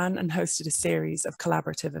and ran and hosted a series of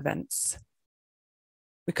collaborative events.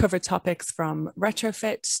 We covered topics from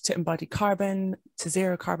retrofit to embodied carbon to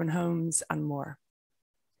zero carbon homes and more.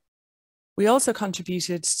 We also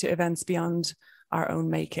contributed to events beyond our own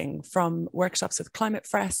making, from workshops with Climate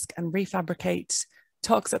Fresk and Refabricate,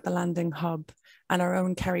 talks at the Landing Hub, and our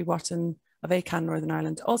own Kerry Wotton of ACAN Northern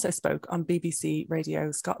Ireland also spoke on BBC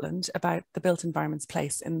Radio Scotland about the built environment's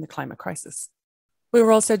place in the climate crisis. We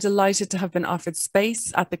were also delighted to have been offered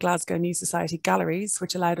space at the Glasgow New Society Galleries,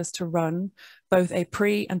 which allowed us to run both a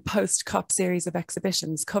pre- and post-COP series of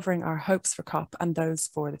exhibitions covering our hopes for COP and those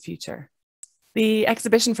for the future. The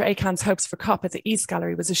exhibition for ACAN's Hopes for COP at the East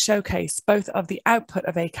Gallery was a showcase both of the output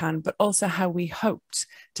of ACAN, but also how we hoped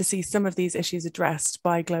to see some of these issues addressed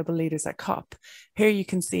by global leaders at COP. Here you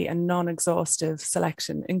can see a non-exhaustive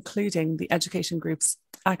selection, including the education group's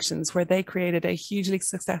actions, where they created a hugely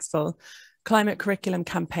successful climate curriculum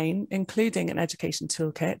campaign, including an education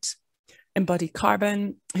toolkit. Embodied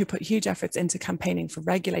Carbon, who put huge efforts into campaigning for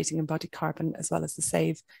regulating embodied carbon, as well as the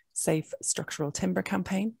Safe Structural Timber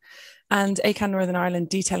campaign. And ACAN Northern Ireland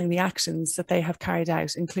detailing the actions that they have carried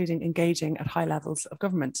out, including engaging at high levels of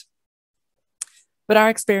government. But our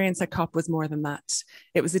experience at COP was more than that.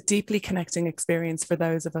 It was a deeply connecting experience for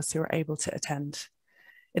those of us who were able to attend.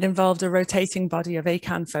 It involved a rotating body of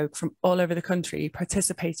ACAN folk from all over the country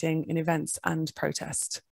participating in events and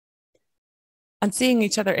protest. And seeing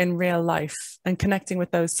each other in real life and connecting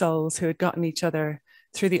with those souls who had gotten each other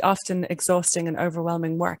through the often exhausting and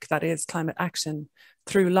overwhelming work that is climate action,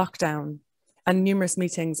 through lockdown and numerous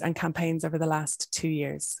meetings and campaigns over the last 2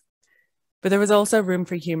 years. But there was also room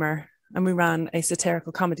for humour, and we ran a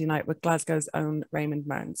satirical comedy night with Glasgow's own Raymond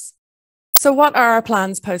Mearns. So what are our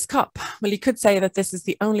plans post-COP? Well, you could say that this is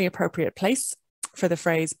the only appropriate place for the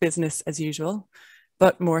phrase business as usual,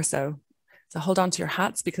 but more so. So hold on to your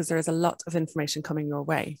hats because there is a lot of information coming your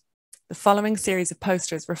way. The following series of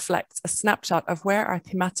posters reflects a snapshot of where our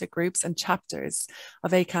thematic groups and chapters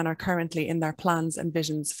of ACAN are currently in their plans and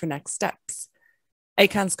visions for next steps.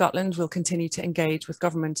 ACAN Scotland will continue to engage with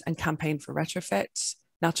government and campaign for retrofit.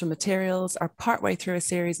 Natural materials are partway through a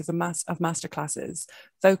series of masterclasses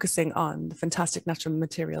focusing on the fantastic natural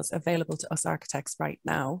materials available to us architects right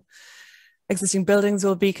now. Existing buildings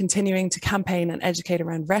will be continuing to campaign and educate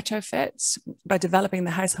around retrofit by developing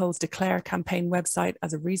the Households Declare campaign website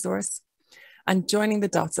as a resource and joining the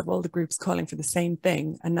dots of all the groups calling for the same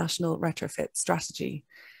thing, a national retrofit strategy.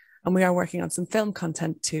 And we are working on some film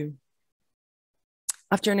content too.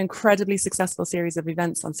 After an incredibly successful series of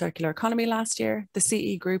events on circular economy last year, the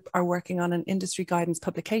CE Group are working on an industry guidance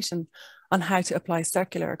publication on how to apply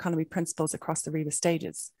circular economy principles across the REBA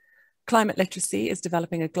stages. Climate Literacy is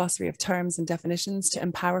developing a glossary of terms and definitions to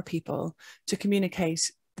empower people to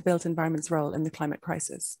communicate the built environment's role in the climate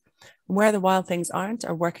crisis. And Where the Wild Things Aren't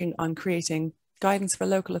are working on creating guidance for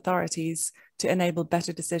local authorities to enable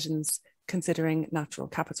better decisions considering natural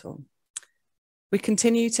capital. We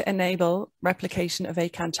continue to enable replication of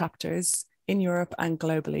ACAN chapters in Europe and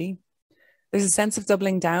globally. There's a sense of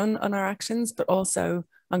doubling down on our actions, but also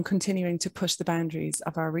on continuing to push the boundaries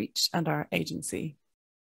of our reach and our agency.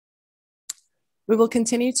 We will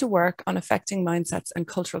continue to work on affecting mindsets and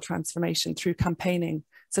cultural transformation through campaigning,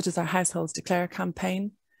 such as our Households Declare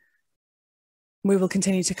campaign. We will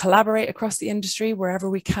continue to collaborate across the industry wherever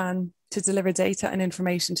we can to deliver data and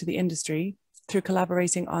information to the industry through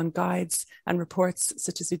collaborating on guides and reports,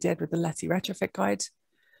 such as we did with the Let's See Retrofit Guide,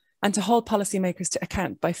 and to hold policymakers to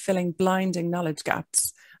account by filling blinding knowledge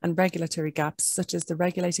gaps and regulatory gaps, such as the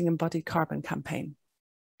Regulating Embodied Carbon campaign.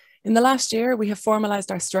 In the last year, we have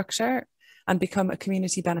formalised our structure and become a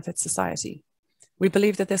community benefits society. We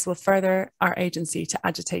believe that this will further our agency to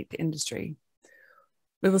agitate the industry.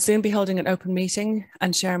 We will soon be holding an open meeting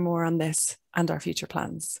and share more on this and our future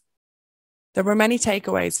plans. There were many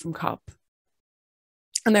takeaways from COP,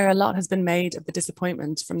 and a lot has been made of the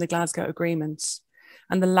disappointment from the Glasgow Agreement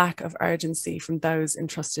and the lack of urgency from those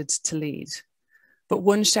entrusted to lead. But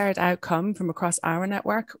one shared outcome from across our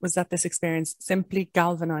network was that this experience simply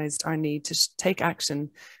galvanised our need to take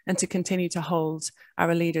action and to continue to hold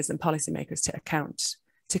our leaders and policymakers to account,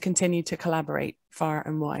 to continue to collaborate far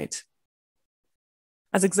and wide.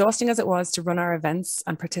 As exhausting as it was to run our events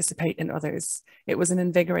and participate in others, it was an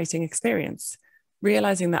invigorating experience,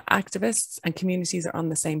 realising that activists and communities are on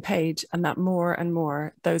the same page and that more and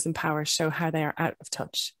more those in power show how they are out of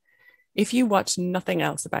touch. If you watch nothing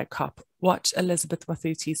else about COP, watch Elizabeth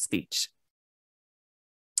Wathuti's speech.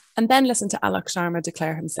 And then listen to Alok Sharma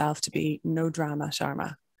declare himself to be no drama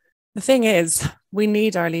Sharma. The thing is, we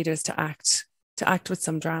need our leaders to act with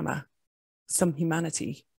some drama, some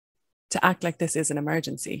humanity, to act like this is an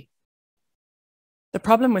emergency. The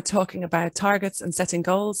problem with talking about targets and setting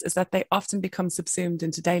goals is that they often become subsumed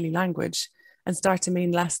into daily language and start to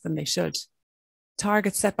mean less than they should.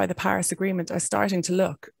 Targets set by the Paris Agreement are starting to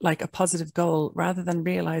look like a positive goal rather than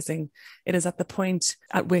realising it is at the point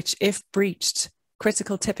at which, if breached,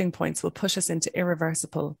 critical tipping points will push us into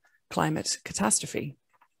irreversible climate catastrophe.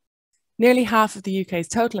 Nearly half of the UK's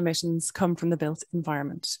total emissions come from the built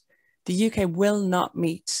environment. The UK will not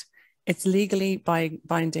meet its legally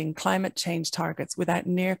binding climate change targets without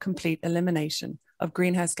near complete elimination of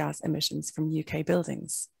greenhouse gas emissions from UK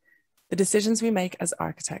buildings. The decisions we make as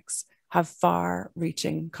architects have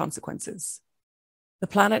far-reaching consequences. The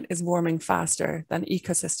planet is warming faster than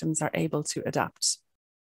ecosystems are able to adapt.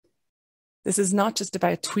 This is not just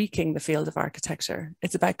about tweaking the field of architecture,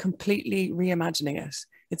 it's about completely reimagining it.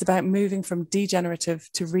 It's about moving from degenerative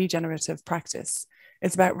to regenerative practice.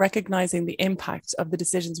 It's about recognizing the impact of the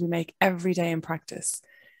decisions we make every day in practice.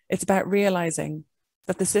 It's about realizing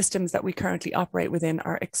that the systems that we currently operate within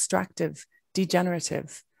are extractive,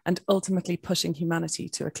 degenerative, and ultimately pushing humanity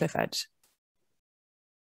to a cliff edge.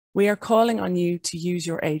 We are calling on you to use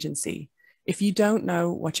your agency. If you don't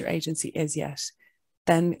know what your agency is yet,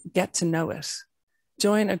 then get to know it.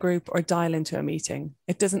 Join a group or dial into a meeting.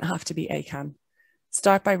 It doesn't have to be ACAN.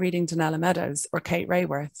 Start by reading Donella Meadows or Kate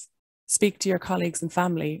Rayworth. Speak to your colleagues and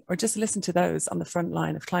family, or just listen to those on the front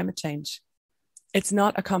line of climate change. It's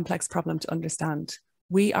not a complex problem to understand.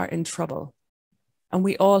 We are in trouble, and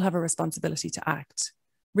we all have a responsibility to act.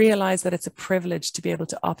 Realize that it's a privilege to be able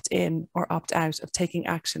to opt in or opt out of taking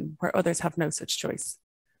action where others have no such choice.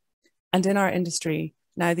 And in our industry,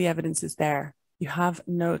 now the evidence is there. You have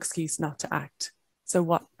no excuse not to act. So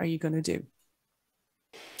what are you going to do?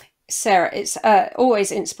 Sarah, it's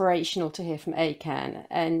always inspirational to hear from ACAN,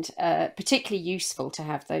 and particularly useful to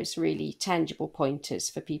have those really tangible pointers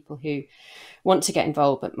for people who want to get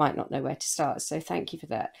involved but might not know where to start. So thank you for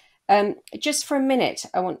that. Just for a minute,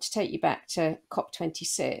 I want to take you back to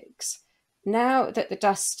COP26. Now that the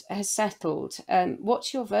dust has settled,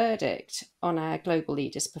 what's your verdict on our global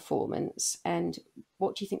leaders' performance, and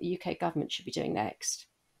what do you think the UK government should be doing next?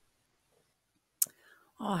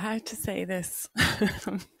 Oh, how to say this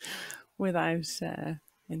without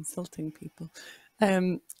insulting people.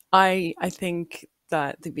 I think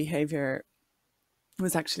that the behaviour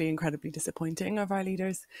was actually incredibly disappointing of our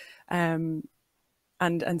leaders. And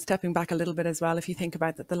stepping back a little bit as well, if you think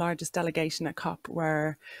about that, the largest delegation at COP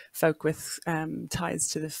were folk with ties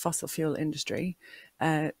to the fossil fuel industry.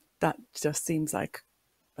 That just seems like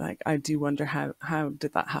I do wonder how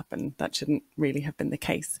did that happen? That shouldn't really have been the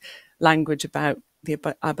case. Language about the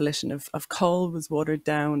abolition of coal was watered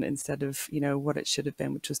down instead of, what it should have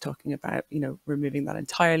been, which was talking about, removing that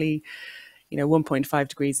entirely. 1.5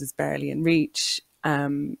 degrees is barely in reach.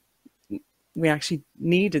 We actually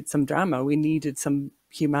needed some drama. We needed some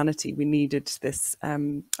humanity. We needed this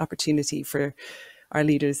opportunity for our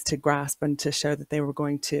leaders to grasp and to show that they were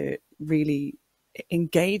going to really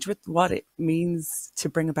engage with what it means to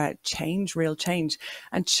bring about change, real change,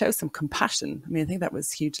 and show some compassion. I mean, I think that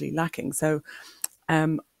was hugely lacking. So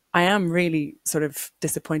I am really sort of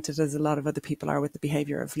disappointed, as a lot of other people are, with the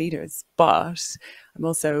behaviour of leaders. But I'm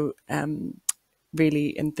also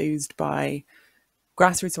really enthused by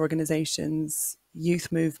grassroots organisations, youth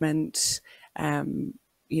movement, and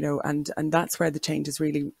that's where the change is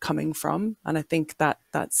really coming from. And I think that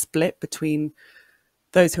split between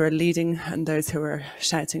those who are leading and those who are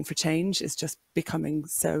shouting for change is just becoming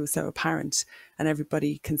so apparent, and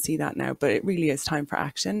everybody can see that now. But it really is time for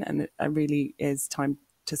action, and it really is time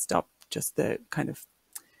to stop just the kind of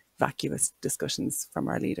vacuous discussions from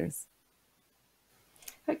our leaders.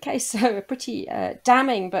 Okay, so a pretty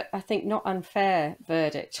damning, but I think not unfair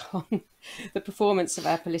verdict on the performance of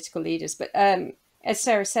our political leaders. But as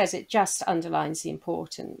Sarah says, it just underlines the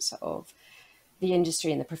importance of the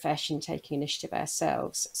industry and the profession taking initiative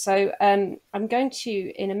ourselves. So I'm going to,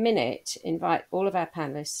 in a minute, invite all of our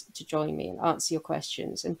panelists to join me and answer your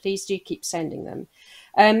questions. And please do keep sending them.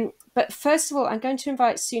 But first of all, I'm going to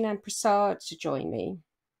invite Sunand Prasad to join me.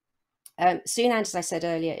 Sunand, as I said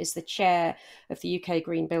earlier, is the chair of the UK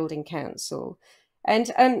Green Building Council.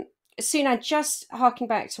 And Sunand, just harking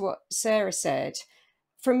back to what Sarah said,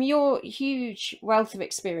 from your huge wealth of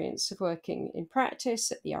experience of working in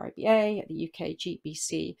practice at the RIBA, at the UK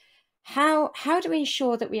GBC, how do we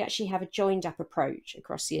ensure that we actually have a joined up approach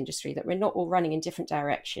across the industry, that we're not all running in different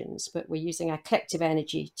directions, but we're using our collective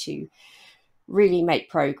energy to really make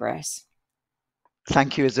progress?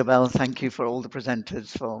 Thank you, Isabel. Thank you for all the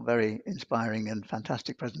presenters for very inspiring and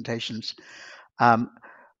fantastic presentations. I'm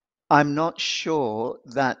not sure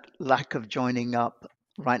that lack of joining up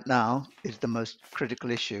right now is the most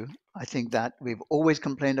critical issue. I think that we've always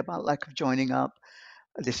complained about lack of joining up.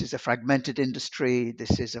 This is a fragmented industry.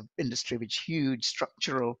 This is an industry with huge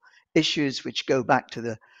structural issues which go back to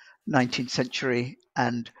the 19th century.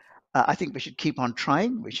 And I think we should keep on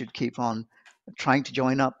trying. We should keep on trying to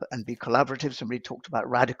join up and be collaborative. Somebody talked about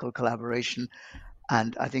radical collaboration,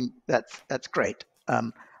 and I think that's great.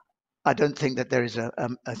 I don't think that there is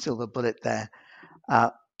a silver bullet there.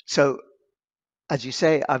 So, as you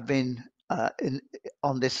say, I've been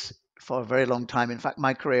on this for a very long time. In fact,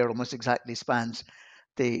 my career almost exactly spans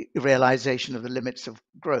the realization of the limits of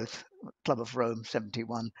growth, Club of Rome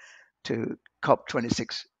 71 to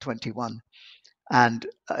COP26 21. And,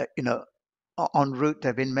 en route, there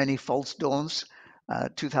have been many false dawns.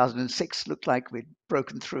 2006 looked like we'd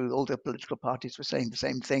broken through. All the political parties were saying the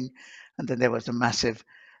same thing. And then there was a massive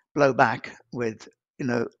blowback with,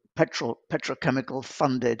 petrochemical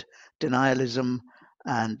funded denialism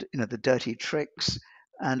and, the dirty tricks.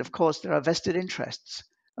 And of course, there are vested interests,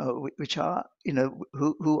 which are,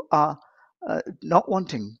 who are not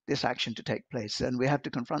wanting this action to take place. And we have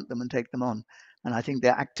to confront them and take them on. And I think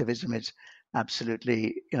their activism is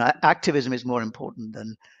absolutely, activism is more important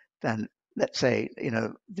than let's say,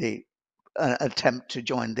 the attempt to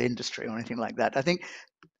join the industry or anything like that. I think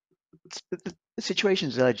the situation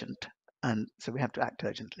is urgent, and so we have to act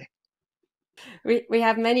urgently. We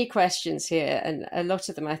have many questions here, and a lot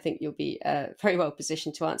of them I think you'll be very well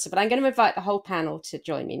positioned to answer. But I'm going to invite the whole panel to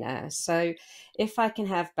join me now. So if I can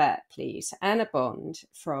have back, please, Anna Bond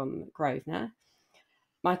from Grosvenor,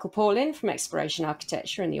 Michael Paulin from Exploration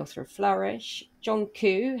Architecture and the author of Flourish, John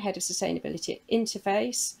Koo, Head of Sustainability at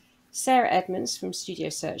Interface, Sarah Edmonds from Studio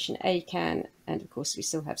Search and ACAN, and of course we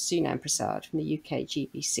still have Sunam Prasad from the UK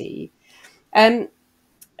GBC.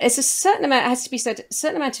 There's a certain amount, it has to be said, a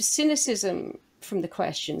certain amount of cynicism from the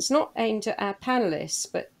questions, not aimed at our panelists,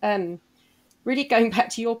 but really going back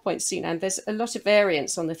to your point, Sunam, there's a lot of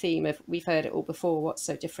variance on the theme of we've heard it all before, what's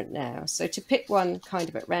so different now? So to pick one kind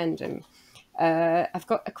of at random, I've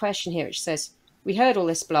got a question here which says, we heard all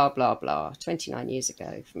this blah, blah, blah 29 years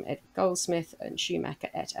ago from Edward Goldsmith and Schumacher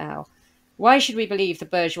et al. Why should we believe the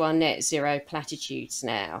bourgeois net zero platitudes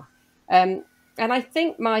now? And I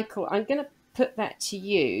think, Michael, I'm going to put that to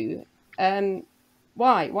you.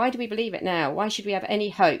 Why do we believe it now? Why should we have any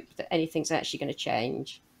hope that anything's actually going to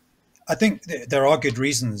change? I think there are good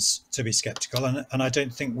reasons to be skeptical, and I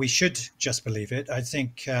don't think we should just believe it. I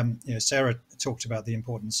think Sarah talked about the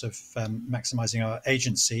importance of maximizing our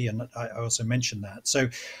agency, and I also mentioned that. So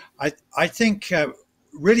I think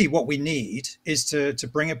really what we need is to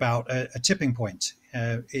bring about a tipping point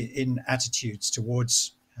in attitudes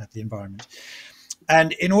towards the environment.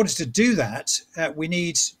 And in order to do that, we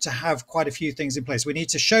need to have quite a few things in place. We need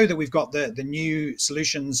to show that we've got the new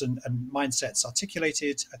solutions and mindsets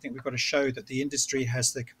articulated. I think we've got to show that the industry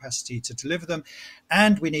has the capacity to deliver them.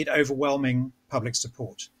 And we need overwhelming public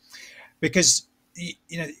support. Because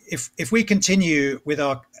if we continue with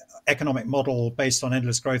our economic model based on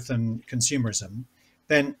endless growth and consumerism,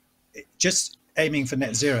 then just aiming for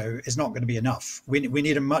net zero is not going to be enough. We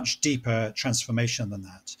need a much deeper transformation than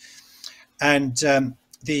that. And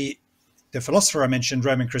the philosopher I mentioned,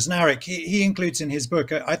 Roman Krasnarek, he includes in his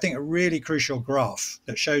book, I think, a really crucial graph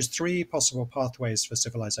that shows 3 possible pathways for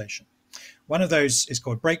civilization. One of those is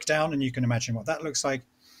called breakdown, and you can imagine what that looks like.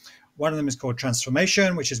 One of them is called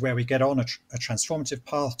transformation, which is where we get on a transformative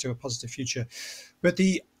path to a positive future. But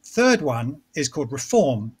the third one is called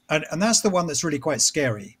reform, and that's the one that's really quite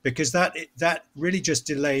scary, because that really just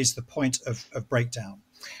delays the point of breakdown.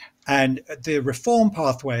 And the reform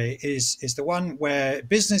pathway is the one where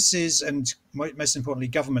businesses and most importantly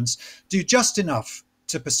governments do just enough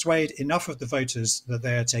to persuade enough of the voters that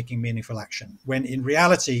they are taking meaningful action, when in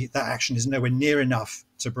reality that action is nowhere near enough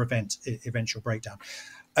to prevent eventual breakdown.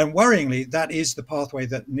 And worryingly, that is the pathway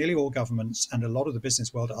that nearly all governments and a lot of the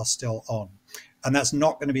business world are still on. And that's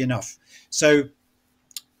not going to be enough. So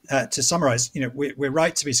to summarize, we're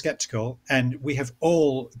right to be skeptical, and we have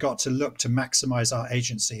all got to look to maximize our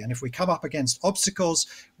agency. And if we come up against obstacles,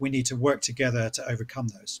 we need to work together to overcome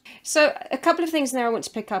those. So a couple of things there I want to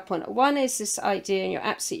pick up on. One is this idea, and you're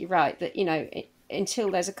absolutely right, that,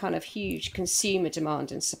 until there's a kind of huge consumer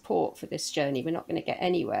demand and support for this journey, we're not going to get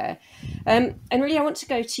anywhere. And really, I want to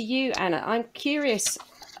go to you, Anna. I'm curious.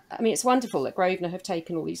 I mean, it's wonderful that Grosvenor have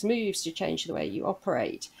taken all these moves to change the way you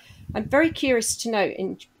operate. I'm very curious to know,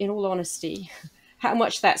 in all honesty, how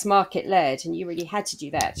much that's market-led, and you really had to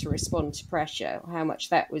do that to respond to pressure, or how much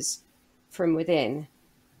that was from within.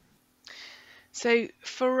 So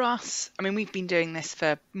for us, I mean, we've been doing this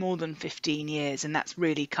for more than 15 years, and that's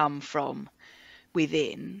really come from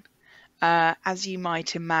within. As you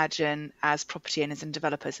might imagine, as property owners and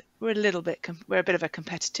developers, we're a bit of a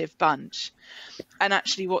competitive bunch. And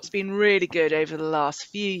actually, what's been really good over the last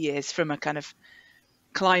few years from a kind of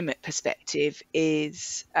climate perspective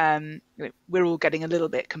is we're all getting a little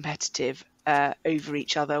bit competitive over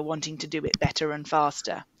each other, wanting to do it better and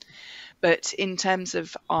faster. But in terms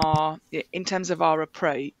of our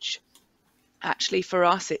approach, actually for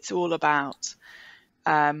us, it's all about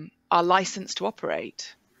our license to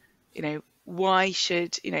operate. Why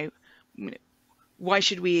should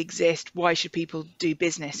we exist? Why should people do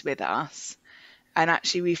business with us? And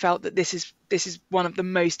actually, we felt that this is one of the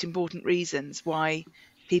most important reasons why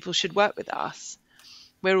people should work with us.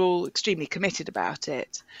 We're all extremely committed about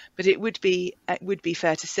it, but it would be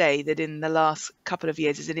fair to say that in the last couple of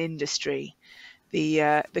years as an industry,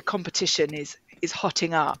 the competition is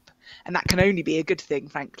hotting up, and that can only be a good thing,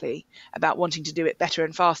 frankly, about wanting to do it better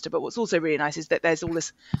and faster. But what's also really nice is that there's all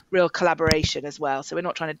this real collaboration as well, so we're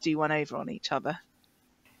not trying to do one over on each other.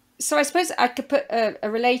 So I suppose I could put a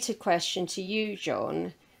related question to you,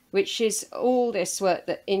 John, which is all this work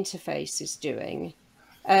that Interface is doing.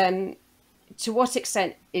 To what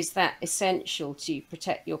extent is that essential to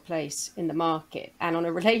protect your place in the market? And on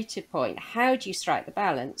a related point, how do you strike the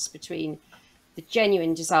balance between the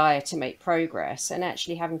genuine desire to make progress and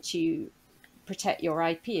actually having to protect your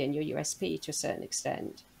IP and your USP to a certain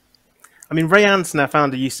extent. I mean, Ray Anson, our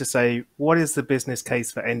founder, used to say, what is the business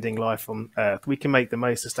case for ending life on Earth? We can make the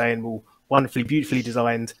most sustainable, wonderfully, beautifully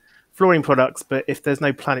designed flooring products, but if there's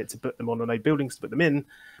no planet to put them on or no buildings to put them in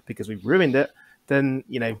because we've ruined it, then,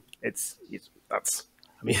 you know, it's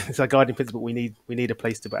our guiding principle. We need a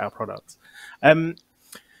place to put our products.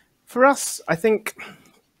 For us, I think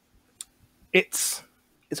it's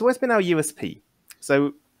always been our USP.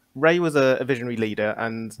 So Ray was a visionary leader,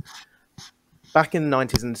 and back in the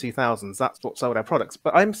 90s and the 2000s, that's what sold our products.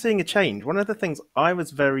 But I'm seeing a change. One of the things I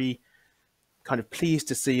was very kind of pleased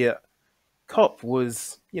to see at COP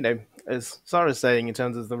was, you know, as Sarah's saying, in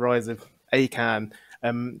terms of the rise of ACAN,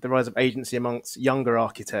 the rise of agency amongst younger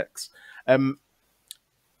architects. We're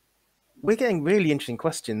getting really interesting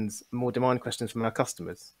questions, more demand questions from our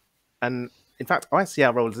customers. And in fact, I see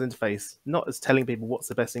our role as Interface not as telling people what's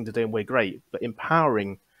the best thing to do and we're great, but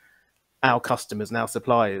empowering our customers and our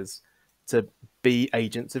suppliers to be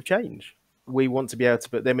agents of change. We want to be able to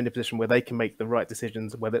put them in a position where they can make the right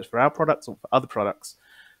decisions, whether it's for our products or for other products,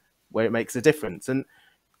 where it makes a difference. And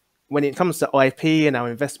when it comes to IP and our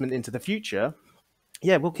investment into the future,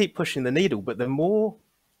 yeah, we'll keep pushing the needle, but the more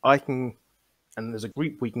I can, and as a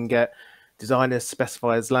group, we can get designers,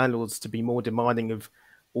 specifiers, landlords to be more demanding of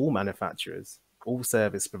all manufacturers, all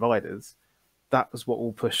service providers, that was what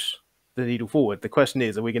will push the needle forward. The question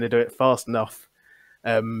is, are we going to do it fast enough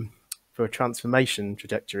for a transformation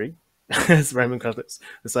trajectory, as Raymond Krasnitz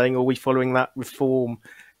was saying, or are we following that reform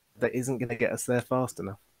that isn't going to get us there fast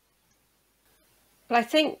enough? Well, I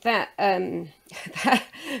think that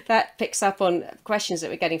that picks up on questions that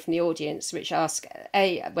we're getting from the audience, which ask,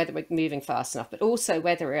 A, whether we're moving fast enough, but also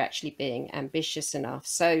whether we're actually being ambitious enough.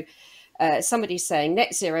 So somebody's saying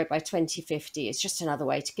net zero by 2050 is just another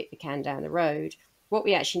way to kick the can down the road. What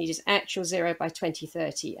we actually need is actual zero by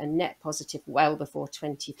 2030 and net positive well before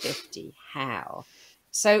 2050. How?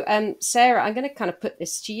 So, Sarah, I'm going to kind of put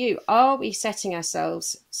this to you. Are we setting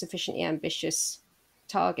ourselves sufficiently ambitious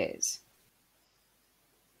targets?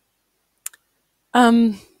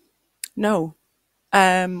 No,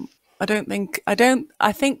 I think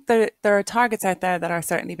that there are targets out there that are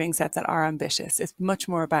certainly being set that are ambitious. It's much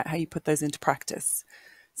more about how you put those into practice.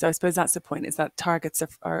 So I suppose that's the point, is that targets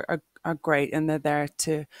are great and they're there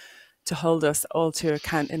to hold us all to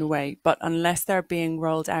account in a way. But unless they're being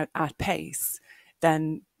rolled out at pace,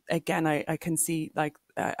 then again, I can see, like,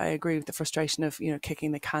 I agree with the frustration of, you know,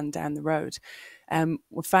 kicking the can down the road. We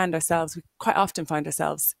quite often find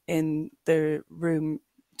ourselves in the room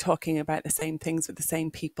talking about the same things with the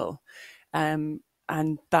same people. And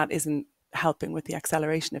that isn't helping with the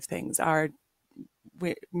acceleration of things.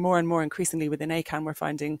 We're more and more increasingly within ACAN, we're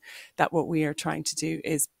finding that what we are trying to do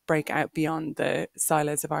is break out beyond the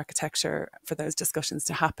silos of architecture for those discussions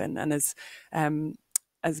to happen. And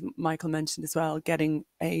as Michael mentioned as well, getting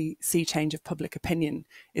a sea change of public opinion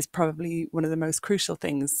is probably one of the most crucial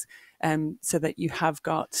things, so that you have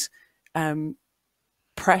got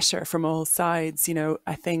pressure from all sides. You know,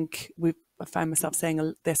 I think I found myself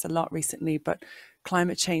saying this a lot recently, but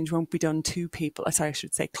climate change won't be done to people. Sorry, I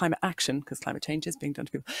should say climate action, because climate change is being done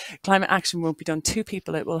to people. Climate action won't be done to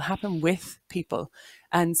people. It will happen with people.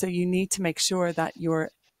 And so you need to make sure that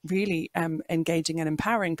you're really engaging and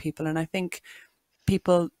empowering people. And I think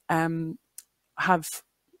people have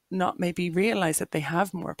not maybe realized that they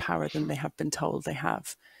have more power than they have been told they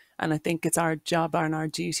have. And I think it's our job and our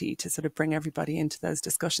duty to sort of bring everybody into those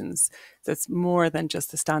discussions. So it's more than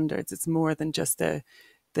just the standards. It's more than just the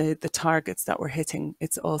targets that we're hitting.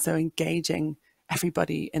 It's also engaging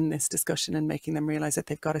everybody in this discussion and making them realize that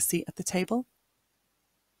they've got a seat at the table.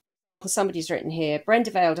 Well, somebody's written here,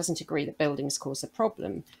 Brenda Vale doesn't agree that buildings cause the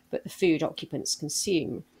problem, but the food occupants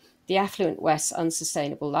consume. The affluent West's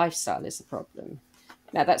unsustainable lifestyle is the problem.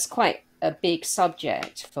 Now, that's quite a big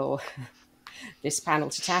subject for this panel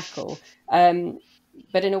to tackle.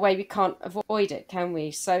 But in a way, we can't avoid it, can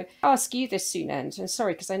we? So I'll ask you this, Sunand, and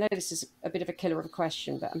sorry, because I know this is a bit of a killer of a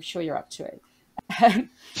question, but I'm sure you're up to it.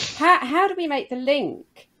 How do we make the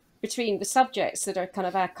link between the subjects that are kind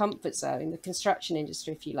of our comfort zone, the construction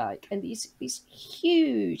industry, if you like, and these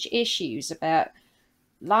huge issues about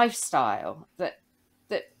lifestyle that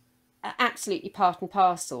are absolutely part and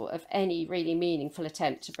parcel of any really meaningful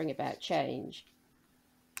attempt to bring about change?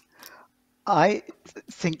 I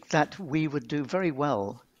think that we would do very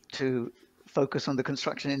well to focus on the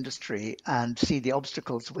construction industry and see the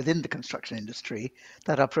obstacles within the construction industry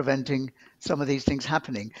that are preventing some of these things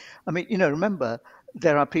happening. I mean, you know, remember,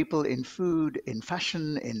 there are people in food, in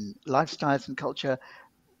fashion, in lifestyles and culture.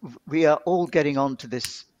 We are all getting onto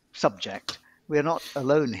this subject we're not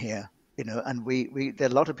alone here, you know, and there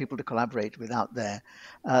are a lot of people to collaborate with out there.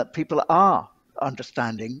 People are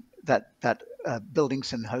understanding that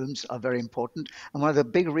buildings and homes are very important. And one of the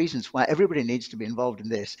big reasons why everybody needs to be involved in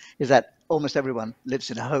this is that almost everyone lives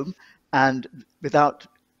in a home, and without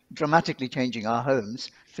dramatically changing our homes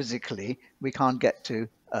physically, we can't get to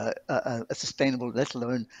a sustainable, let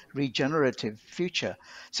alone regenerative future.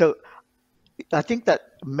 So I think that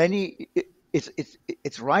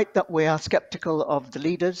it's right that we are skeptical of the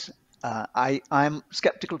leaders. I'm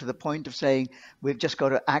skeptical to the point of saying we've just got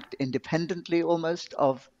to act independently almost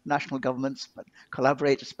of national governments, but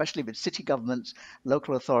collaborate, especially with city governments,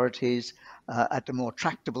 local authorities, at a more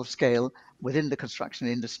tractable scale within the construction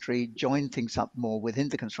industry, join things up more within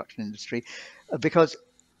the construction industry. Because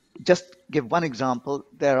just give one example,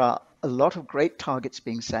 there are a lot of great targets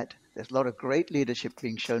being set. There's a lot of great leadership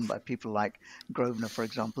being shown by people like Grosvenor, for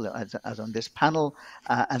example, as on this panel.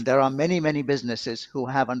 And there are many, many businesses who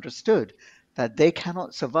have understood that they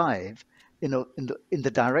cannot survive, you know, in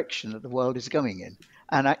the direction that the world is going in.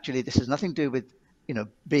 And actually, this has nothing to do with, you know,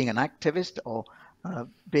 being an activist or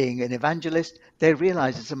being an evangelist. They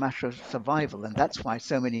realize it's a matter of survival, and that's why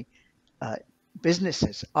so many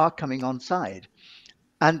businesses are coming on side.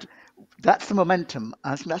 And that's the momentum.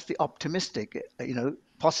 I think that's the optimistic, you know,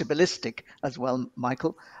 possibilistic as well,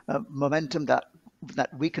 Michael, momentum that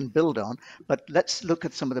we can build on. But let's look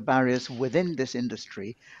at some of the barriers within this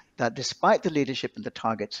industry, that despite the leadership and the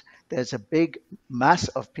targets, there's a big mass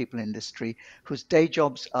of people in industry whose day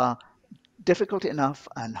jobs are difficult enough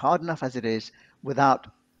and hard enough as it is, without,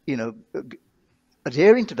 you know,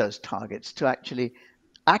 adhering to those targets to actually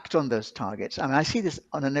act on those targets. I mean, I see this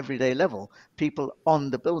on an everyday level, people on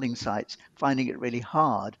the building sites finding it really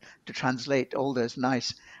hard to translate all those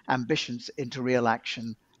nice ambitions into real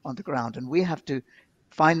action on the ground. And we have to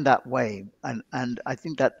find that way. And I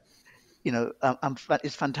think that, you know,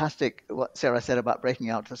 it's fantastic what Sarah said about breaking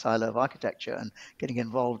out the silo of architecture and getting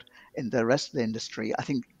involved in the rest of the industry. I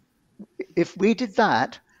think if we did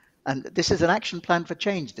that, and this is an action plan for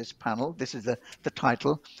change, this panel, this is the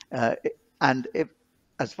title, and if,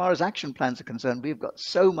 as far as action plans are concerned, we've got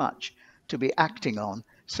so much to be acting on,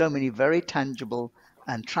 so many very tangible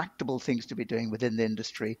and tractable things to be doing within the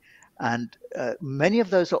industry. And many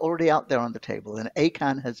of those are already out there on the table. And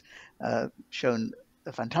ACAN has shown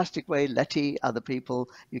a fantastic way, Letty, other people,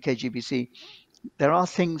 UKGBC. There are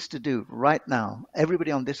things to do right now.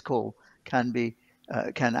 Everybody on this call can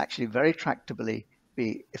actually very tractably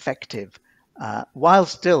be effective, while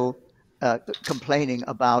still complaining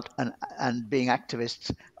about and being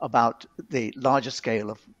activists about the larger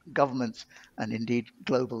scale of governments and indeed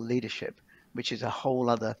global leadership, which is a whole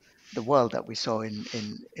other, the world that we saw in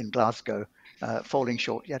Glasgow falling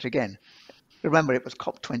short yet again. Remember, it was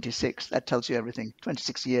COP26. That tells you everything.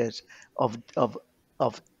 26 years of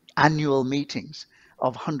annual meetings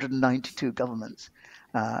of 192 governments.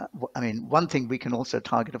 I mean, one thing we can also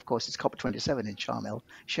target, of course, is COP27 in Sharm el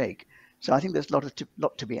Sheikh. So I think there's a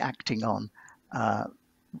lot to be acting on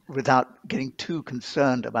without getting too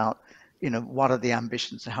concerned about, you know, what are the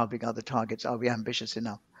ambitions and how big are the targets? Are we ambitious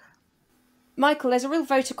enough? Michael, there's a real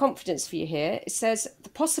vote of confidence for you here. It says the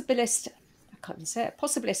possibilist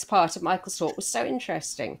part of Michael's talk was so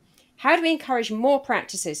interesting. How do we encourage more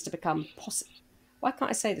practices to become why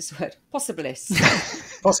can't I say this word? Possibilist.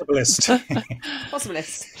 Possibilist.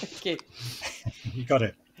 Possibilist. Thank you. You got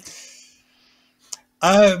it.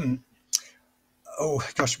 Oh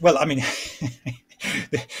gosh. Well, I mean,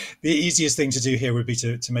 the easiest thing to do here would be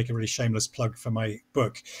to make a really shameless plug for my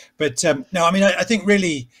book. But no, I mean, I think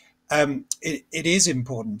really it is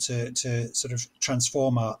important to sort of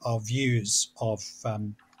transform our views of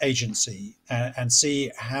agency and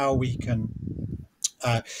see how we can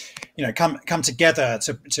you know, come together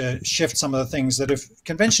to shift some of the things that have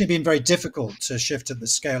conventionally been very difficult to shift at the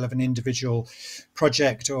scale of an individual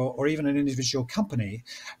project or even an individual company.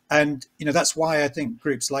 And, you know, that's why I think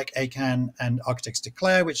groups like ACAN and Architects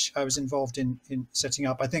Declare, which I was involved in setting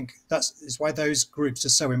up, I think is why those groups are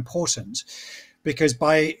so important, because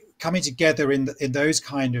by coming together in those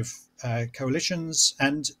kind of coalitions,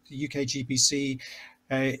 and the UK GBC,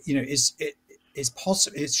 you know, is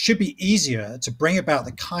possible. It should be easier to bring about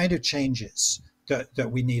the kind of changes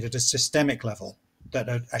that we need at a systemic level that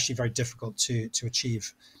are actually very difficult to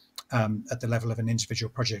achieve at the level of an individual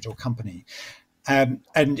project or company. And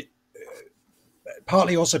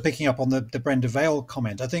partly also picking up on the Brenda Vale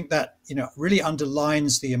comment, I think that, you know, really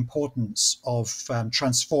underlines the importance of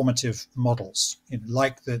transformative models, you know,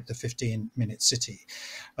 like the 15-minute city.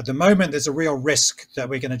 At the moment, there's a real risk that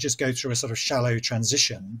we're going to just go through a sort of shallow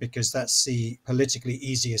transition because that's the politically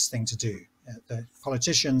easiest thing to do. The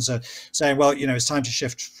politicians are saying, well, you know, it's time to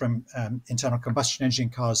shift from internal combustion engine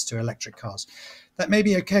cars to electric cars. That may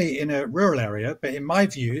be okay in a rural area, but in my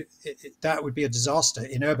view, that would be a disaster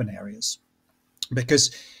in urban areas,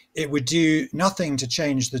 because it would do nothing to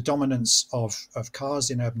change the dominance of cars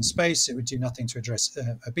in urban space. It would do nothing to address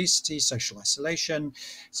obesity, social isolation,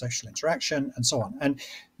 social interaction, and so on. And,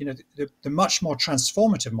 you know, the much more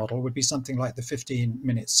transformative model would be something like the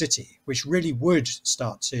 15-minute city, which really would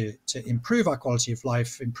start to improve our quality of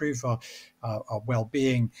life, improve our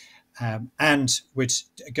well-being, and would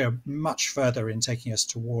go much further in taking us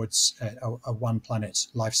towards a one planet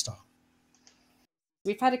lifestyle.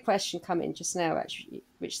 We've had a question come in just now, actually,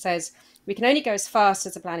 which says, we can only go as fast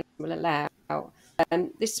as the planning will allow.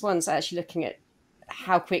 This one's actually looking at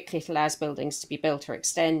how quickly it allows buildings to be built or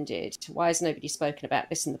extended. Why has nobody spoken about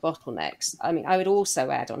this in the bottlenecks? I mean, I would also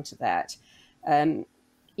add on to that,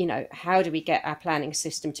 you know, how do we get our planning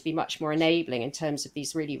system to be much more enabling in terms of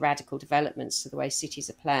these really radical developments to the way cities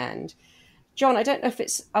are planned? John, I don't know if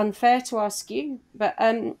it's unfair to ask you, but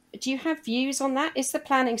do you have views on that? Is the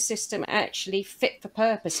planning system actually fit for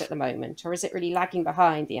purpose at the moment, or is it really lagging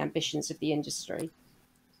behind the ambitions of the industry?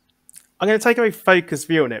 I'm going to take a very focused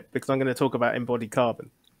view on it because I'm going to talk about embodied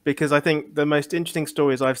carbon, because I think the most interesting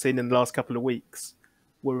stories I've seen in the last couple of weeks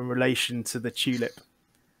were in relation to the Tulip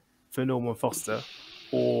for Norman Foster,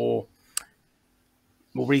 or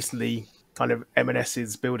more recently, kind of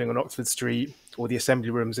M&S's building on Oxford Street, or the assembly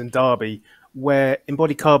rooms in Derby, where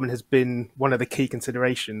embodied carbon has been one of the key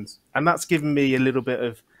considerations. And that's given me a little bit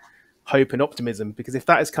of hope and optimism, because if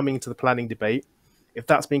that is coming into the planning debate, if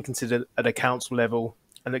that's being considered at a council level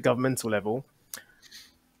and at governmental level,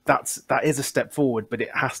 that is a step forward, but it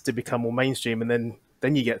has to become more mainstream. And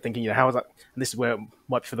then you get thinking, you know, how is that, and this is where it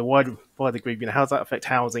might be for the wider group, you know, how does that affect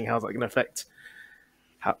housing? How's that going to affect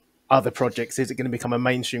other projects? Is it going to become a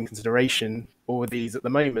mainstream consideration, or are these at the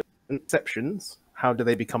moment exceptions? How do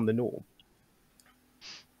they become the norm?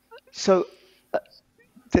 So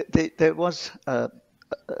there was a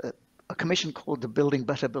commission called the Building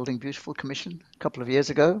Better, Building Beautiful Commission a couple of years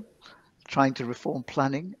ago, trying to reform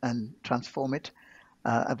planning and transform it.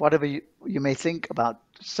 And whatever you may think about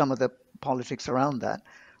some of the politics around that,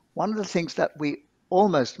 one of the things that we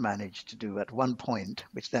almost managed to do at one point,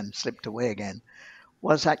 which then slipped away again,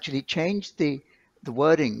 was actually change the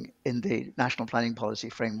wording in the National Planning Policy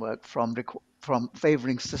Framework from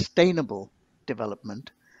favouring sustainable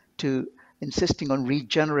development to insisting on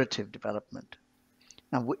regenerative development.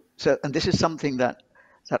 Now, and this is something that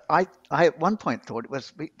I at one point thought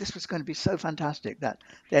this was going to be so fantastic that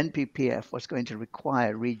the NPPF was going to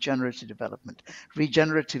require regenerative development,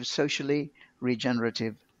 regenerative socially,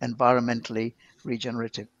 regenerative environmentally,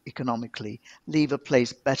 regenerative economically, leave a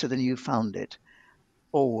place better than you found it,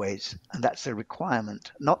 always. And that's a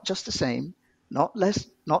requirement, not just the same, not less,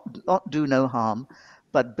 not do no harm,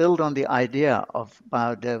 but build on the idea of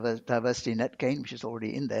biodiversity net gain, which is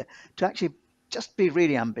already in there, to actually just be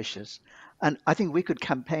really ambitious. And I think we could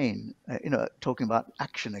campaign, you know, talking about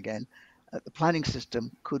action again. The planning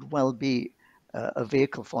system could well be a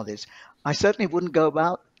vehicle for this. I certainly wouldn't go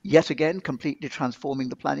about, yet again, completely transforming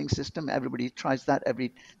the planning system. Everybody tries that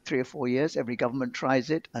every 3 or 4 years. Every government tries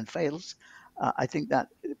it and fails. I think that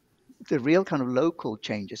the real kind of local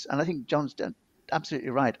changes, and I think John's done absolutely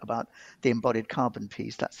right about the embodied carbon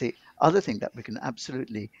piece. That's the other thing that we can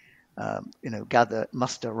absolutely, you know,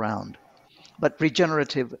 muster around. But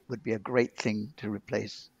regenerative would be a great thing to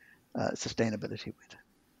replace sustainability with.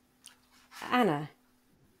 Anna?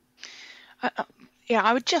 Yeah,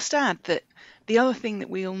 I would just add that the other thing that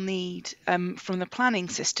we'll need from the planning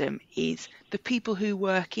system is the people who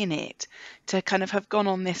work in it to kind of have gone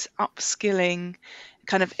on this upskilling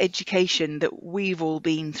kind of education that we've all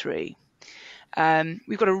been through.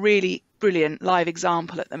 We've got a really brilliant live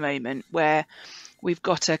example at the moment where we've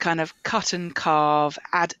got a kind of cut and carve,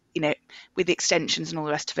 you know, with the extensions and all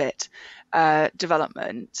the rest of it,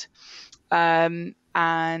 development. And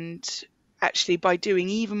actually, by doing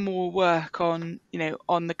even more work on, you know,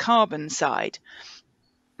 on the carbon side,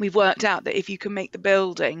 we've worked out that if you can make the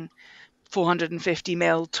building 450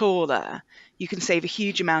 mil taller, you can save a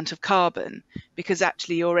huge amount of carbon, because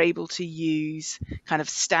actually you're able to use kind of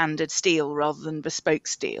standard steel rather than bespoke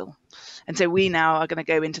steel. And so we now are going to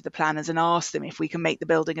go into the planners and ask them if we can make the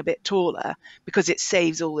building a bit taller, because it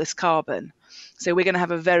saves all this carbon. So we're going to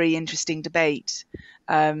have a very interesting debate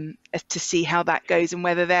to see how that goes, and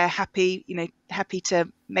whether they're happy to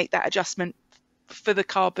make that adjustment for the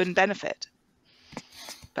carbon benefit.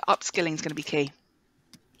 But upskilling is going to be key.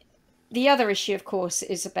 The other issue, of course,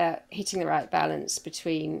 is about hitting the right balance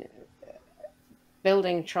between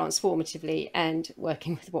building transformatively and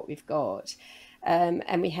working with what we've got.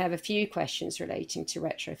 And we have a few questions relating to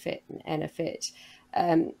retrofit and NFIT.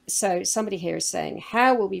 So somebody here is saying,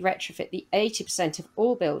 how will we retrofit the 80% of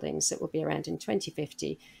all buildings that will be around in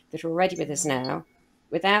 2050 that are already with us now,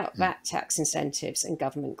 without VAT tax incentives and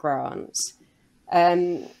government grants?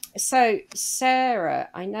 So Sarah,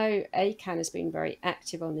 I know ACAN has been very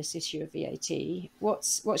active on this issue of VAT.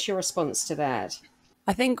 What's your response to that?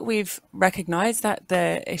 I think we've recognised that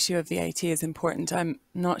the issue of VAT is important. I'm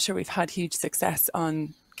not sure we've had huge success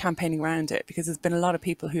on campaigning around it, because there's been a lot of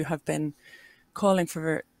people who have been calling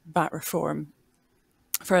for VAT reform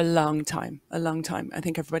for a long time. I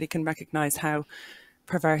think everybody can recognise how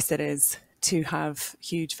perverse it is to have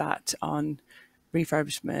huge VAT on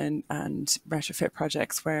refurbishment and retrofit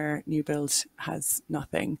projects where new build has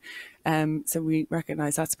nothing. So we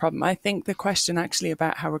recognise that's a problem. I think the question actually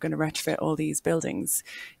about how we're going to retrofit all these buildings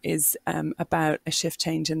is about a shift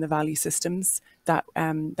change in the value systems that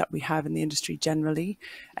that we have in the industry generally.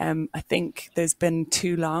 I think there's been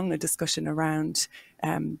too long a discussion around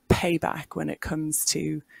payback when it comes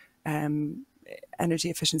to energy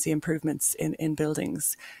efficiency improvements in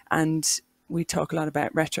buildings, and we talk a lot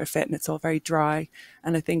about retrofit and it's all very dry.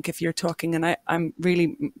 And I think if you're talking, and I'm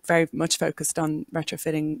really very much focused on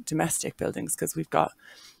retrofitting domestic buildings, because we've got,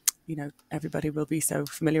 everybody will be so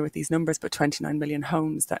familiar with these numbers, but 29 million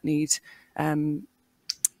homes that need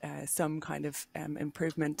some kind of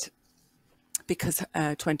improvement, because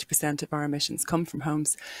 20% of our emissions come from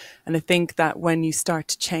homes. And I think that when you start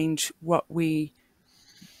to change what we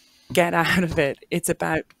get out of it, it's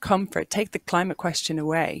about comfort. Take the climate question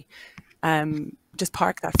away. Just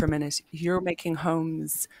park that for a minute. You're making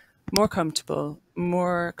homes more comfortable,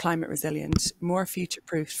 more climate resilient, more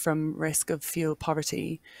future-proof from risk of fuel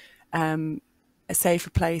poverty, a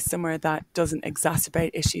safer place, somewhere that doesn't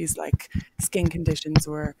exacerbate issues like skin conditions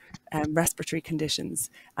or respiratory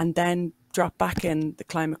conditions, and then drop back in the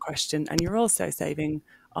climate question, and you're also saving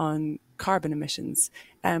on carbon emissions.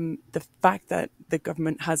 The fact that the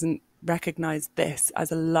government hasn't recognised this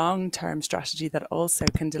as a long-term strategy that also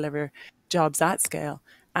can deliver jobs at scale,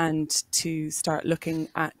 and to start looking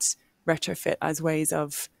at retrofit as ways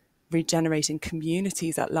of regenerating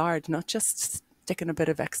communities at large, not just sticking a bit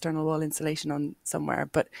of external wall insulation on somewhere,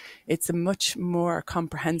 but it's a much more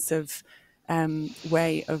comprehensive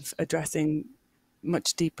way of addressing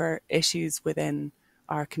much deeper issues within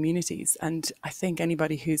our communities. And I think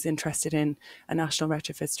anybody who's interested in a national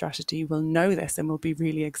retrofit strategy will know this and will be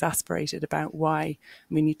really exasperated about why.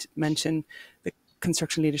 We need to mention the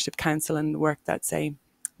Construction Leadership Council and the work that, say,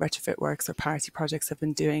 Retrofit Works or Parity Projects have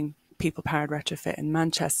been doing, people powered retrofit in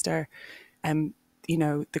Manchester,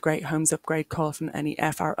 the Great Homes Upgrade call from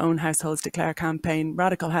NEF, our own Households Declare campaign,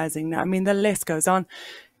 radical housing. I mean, the list goes on.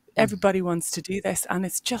 Everybody wants to do this, and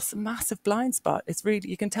it's just a massive blind spot. It's really,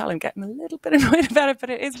 you can tell I'm getting a little bit annoyed about it, but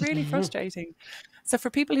it is really frustrating. So for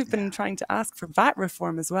people who've been trying to ask for VAT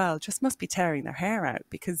reform as well, just must be tearing their hair out,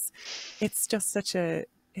 because it's just such a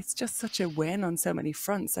win on so many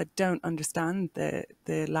fronts. I don't understand the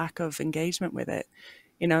lack of engagement with it.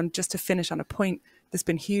 And just to finish on a point, there's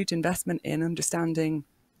been huge investment in understanding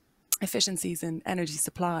efficiencies in energy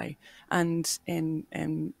supply and in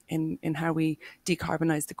how we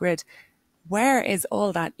decarbonize the grid. Where is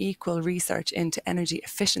all that equal research into energy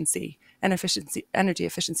efficiency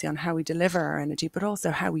on how we deliver our energy, but also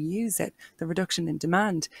how we use it, the reduction in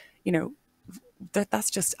demand? That's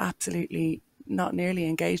just absolutely not nearly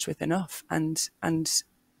engaged with enough, and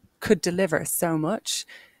could deliver so much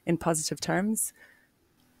in positive terms.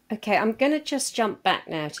 Okay, I'm going to just jump back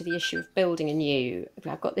now to the issue of building anew.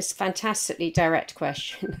 I've got this fantastically direct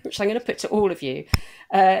question, which I'm going to put to all of you.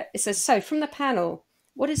 It says, so from the panel,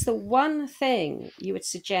 what is the one thing you would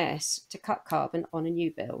suggest to cut carbon on a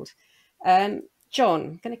new build? John,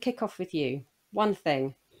 I'm going to kick off with you. One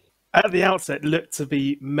thing. At the outset, look to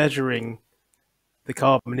be measuring the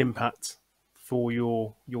carbon impact for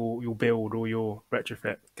your build or your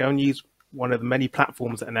retrofit. Go and use one of the many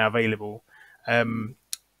platforms that are now available.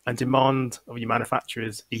 And demand of your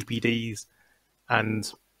manufacturers EPDs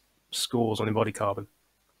and scores on embodied carbon.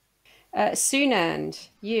 Sunand,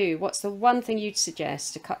 what's the one thing you'd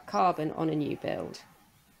suggest to cut carbon on a new build?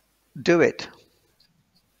 Do it.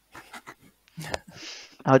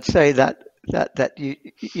 I'd say that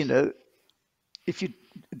you know, if you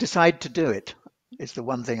decide to do it, is the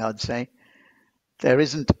one thing I'd say. There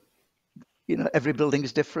isn't, you know, every building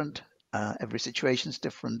is different, every situation is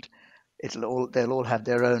different. They'll all have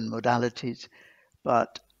their own modalities,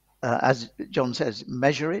 but as John says,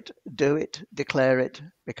 measure it, do it, declare it,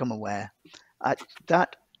 become aware.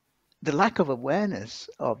 That the lack of awareness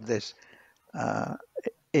of this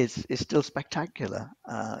is still spectacular.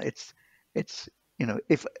 It's you know,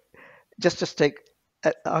 if just take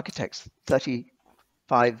architects,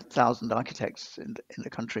 35,000 architects in the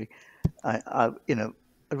country. You know,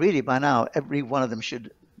 really by now every one of them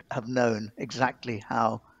should have known exactly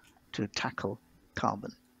how to tackle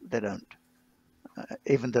carbon. They don't,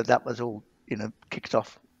 even though that was all, you know, kicked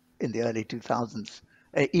off in the early 2000s,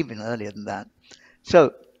 even earlier than that.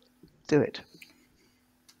 So do it.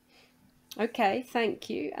 Okay, thank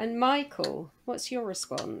you. And Michael, what's your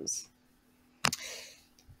response?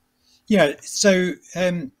 Yeah, so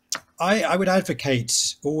I would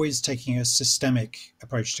advocate always taking a systemic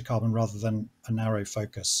approach to carbon rather than a narrow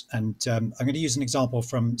focus. And I'm going to use an example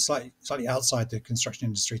from slightly outside the construction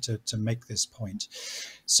industry to make this point.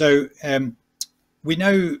 So we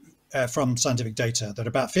know from scientific data that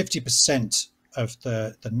about 50% of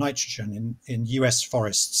the nitrogen in US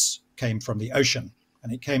forests came from the ocean.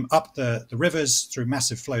 And it came up the rivers through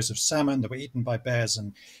massive flows of salmon that were eaten by bears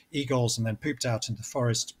and eagles and then pooped out into the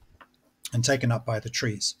forest and taken up by the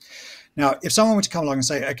trees. Now, if someone were to come along and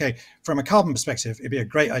say, okay, from a carbon perspective, it'd be a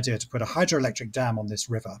great idea to put a hydroelectric dam on this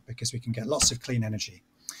river because we can get lots of clean energy.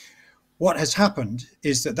 What has happened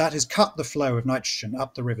is that has cut the flow of nitrogen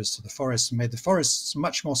up the rivers to the forests and made the forests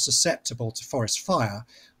much more susceptible to forest fire.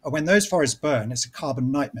 And when those forests burn, it's a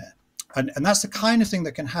carbon nightmare. And that's the kind of thing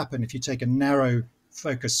that can happen if you take a narrow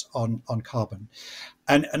focus on carbon.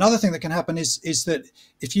 And another thing that can happen is that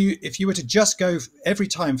if you were to just go every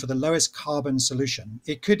time for the lowest carbon solution,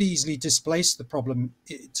 it could easily displace the problem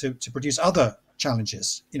to produce other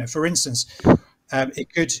challenges. You know, for instance,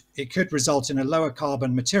 it could result in a lower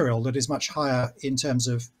carbon material that is much higher in terms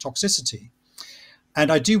of toxicity. And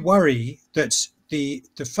I do worry that the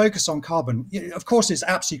focus on carbon, of course, is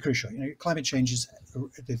absolutely crucial. You know, climate change is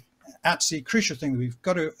the absolutely crucial thing that we've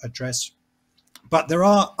got to address. But there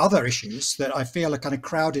are other issues that I feel are kind of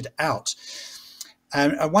crowded out.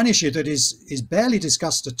 And one issue that is barely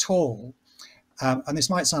discussed at all, and this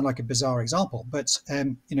might sound like a bizarre example, but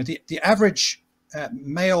you know, the average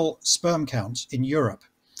male sperm count in Europe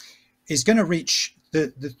is going to reach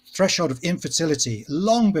the threshold of infertility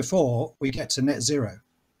long before we get to net zero.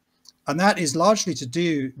 And that is largely to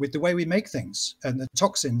do with the way we make things and the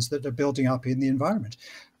toxins that are building up in the environment.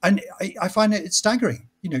 And I find it staggering.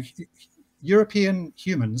 You know, European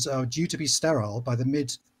humans are due to be sterile by the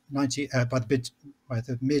mid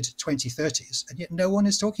 2030s, and yet no one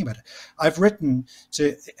is talking about it. I've written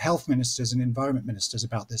to health ministers and environment ministers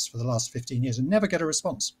about this for the last 15 years and never get a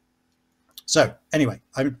response. So anyway,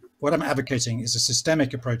 what I'm advocating is a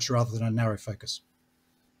systemic approach rather than a narrow focus.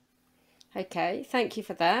 Okay, thank you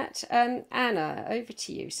for that. Anna, over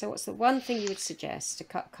to you. So what's the one thing you would suggest to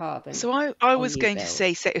cut carbon? So I was going to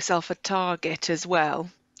say set yourself a target as well.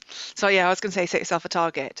 So yeah, I was going to say set yourself a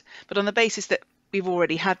target, but on the basis that we've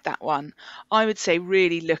already had that one, I would say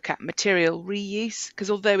really look at material reuse,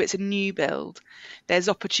 because although it's a new build, there's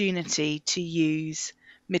opportunity to use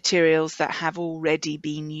materials that have already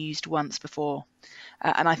been used once before.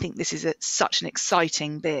 And I think this is such an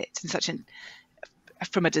exciting bit and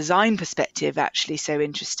from a design perspective, actually so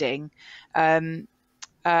interesting. So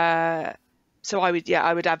I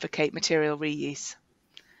would advocate material reuse.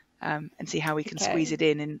 And see how we can squeeze it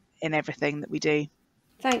in everything that we do.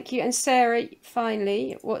 Thank you. And Sarah,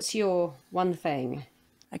 finally, what's your one thing?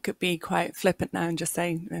 I could be quite flippant now and just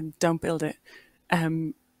say, don't build it.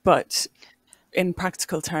 But in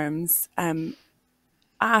practical terms,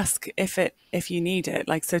 ask if you need it.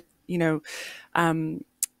 Like, so, you know,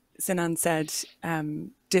 Sinan said,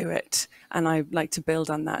 do it. And I like to build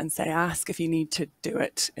on that and say, ask if you need to do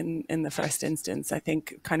it in the first instance. I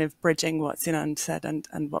think kind of bridging what Sinan said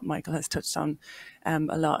and what Michael has touched on a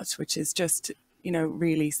lot, which is just, you know,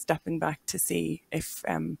 really stepping back to see if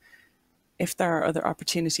there are other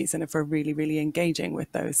opportunities and if we're really, really engaging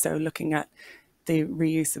with those. So looking at the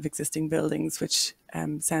reuse of existing buildings, which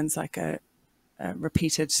sounds like a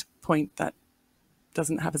repeated point that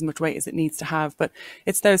doesn't have as much weight as it needs to have, but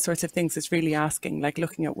it's those sorts of things. It's really asking, like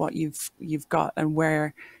looking at what you've got and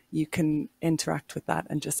where you can interact with that,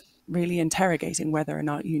 and just really interrogating whether or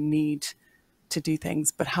not you need to do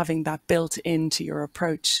things, but having that built into your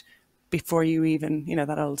approach before you even, you know,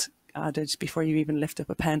 that old adage, before you even lift up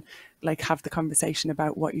a pen, like have the conversation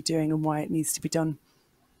about what you're doing and why it needs to be done.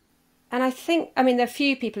 And I think, I mean, there are a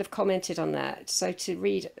few people have commented on that. So to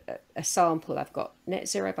read a sample, I've got net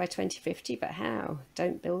zero by 2050, but how?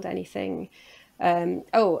 Don't build anything.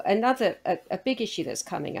 Another a big issue that's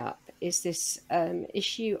coming up is this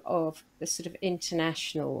issue of the sort of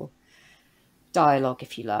international dialogue,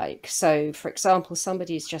 if you like. So, for example,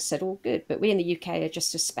 somebody's just said, "Oh, good, but we in the UK are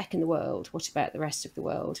just a speck in the world. What about the rest of the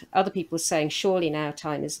world?" Other people are saying, "Surely now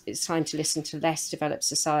it's time to listen to less developed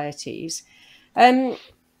societies."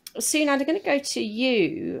 Suna, I'm going to go to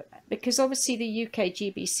you because obviously the UK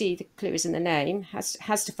GBC, the clue is in the name,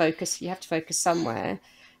 has to focus. You have to focus somewhere.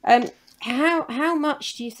 How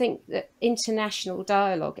much do you think that international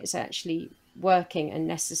dialogue is actually working and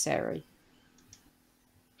necessary?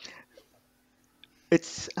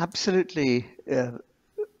 It's absolutely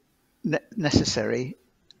necessary.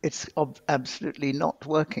 It's absolutely not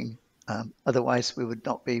working. Otherwise, we would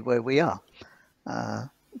not be where we are.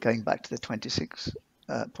 Going back to the 26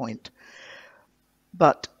 point.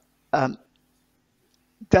 But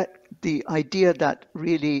that the idea that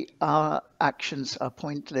really our actions are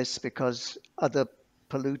pointless because other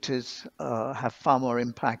polluters have far more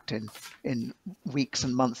impact in weeks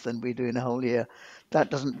and months than we do in a whole year, that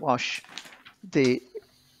doesn't wash. The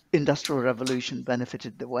Industrial Revolution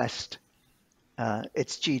benefited the West.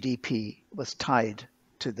 Its GDP was tied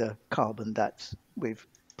to the carbon that we've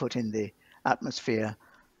put in the atmosphere.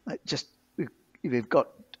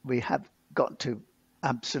 We have got to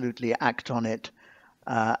absolutely act on it,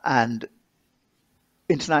 and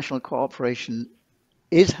international cooperation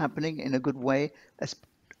is happening in a good way as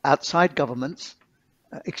outside governments,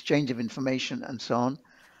 exchange of information and so on,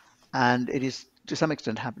 and it is to some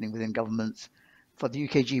extent happening within governments. For the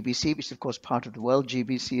UK GBC, which is of course part of the World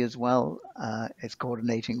GBC as well, it's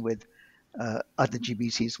coordinating with other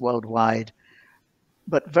GBCs worldwide,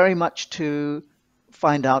 but very much to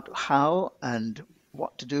find out how and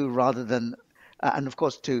what to do rather than, and of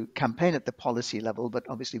course to campaign at the policy level, but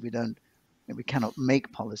obviously we cannot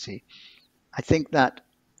make policy. I think that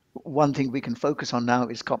one thing we can focus on now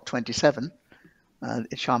is COP27,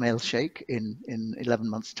 Sharm el-Sheikh in 11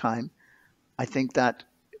 months' time. I think that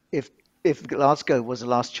if Glasgow was a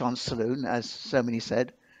last chance saloon, as so many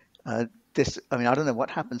said, I don't know what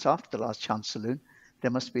happens after the last chance saloon.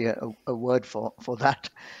 There must be a word for that,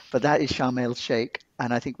 but that is Sharm el-Sheikh,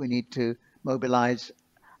 and I think we need to mobilize.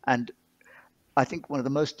 And I think one of the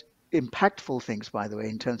most impactful things, by the way,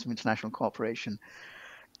 in terms of international cooperation,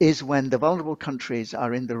 is when the vulnerable countries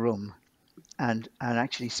are in the room and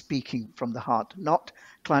actually speaking from the heart, not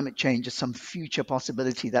climate change as some future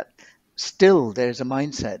possibility that still there's a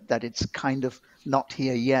mindset that it's kind of not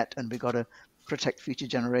here yet and we've got to protect future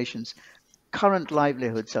generations. Current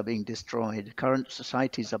livelihoods are being destroyed, current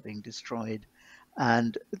societies are being destroyed,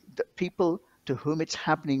 and the people to whom it's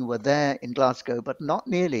happening were there in Glasgow, but not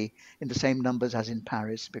nearly in the same numbers as in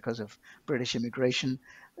Paris because of British immigration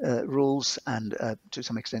rules and to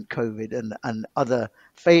some extent COVID and other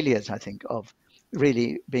failures, I think, of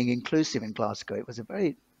really being inclusive in Glasgow. It was a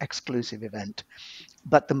very exclusive event.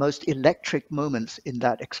 But the most electric moments in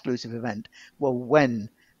that exclusive event were when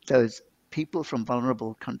those people from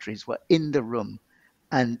vulnerable countries were in the room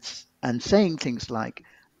and saying things like,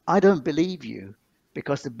 "I don't believe you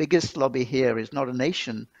because the biggest lobby here is not a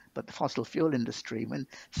nation, but the fossil fuel industry." When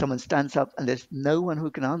someone stands up and there's no one who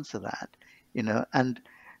can answer that, and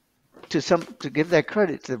to give their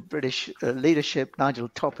credit to the British leadership, Nigel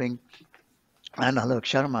Topping and Alok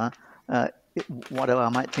Sharma, whatever I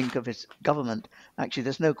might think of his government, actually,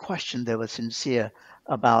 there's no question they were sincere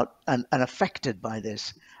about and affected by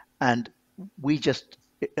this. And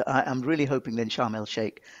I'm really hoping that in Sharm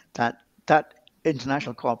el-Sheikh that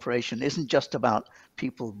international cooperation isn't just about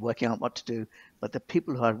people working out what to do, but the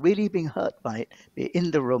people who are really being hurt by it be in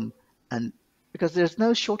the room, and because there's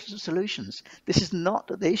no shortage of solutions. The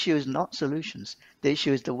issue is not solutions. The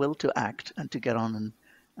issue is the will to act and to get on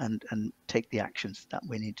and take the actions that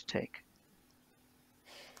we need to take.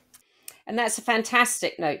 And that's a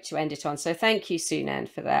fantastic note to end it on. So thank you, Sunan,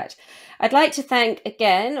 for that. I'd like to thank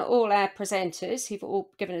again all our presenters who've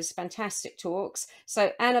all given us fantastic talks.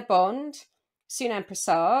 So Anna Bond, Sunan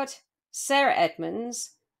Prasad, Sarah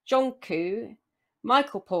Edmonds, John Koo,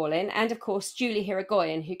 Michael Paulin, and of course, Julie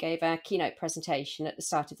Hiragoyen, who gave our keynote presentation at the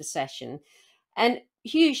start of the session. And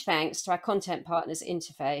huge thanks to our content partners,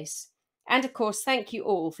 Interface. And of course, thank you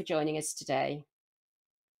all for joining us today.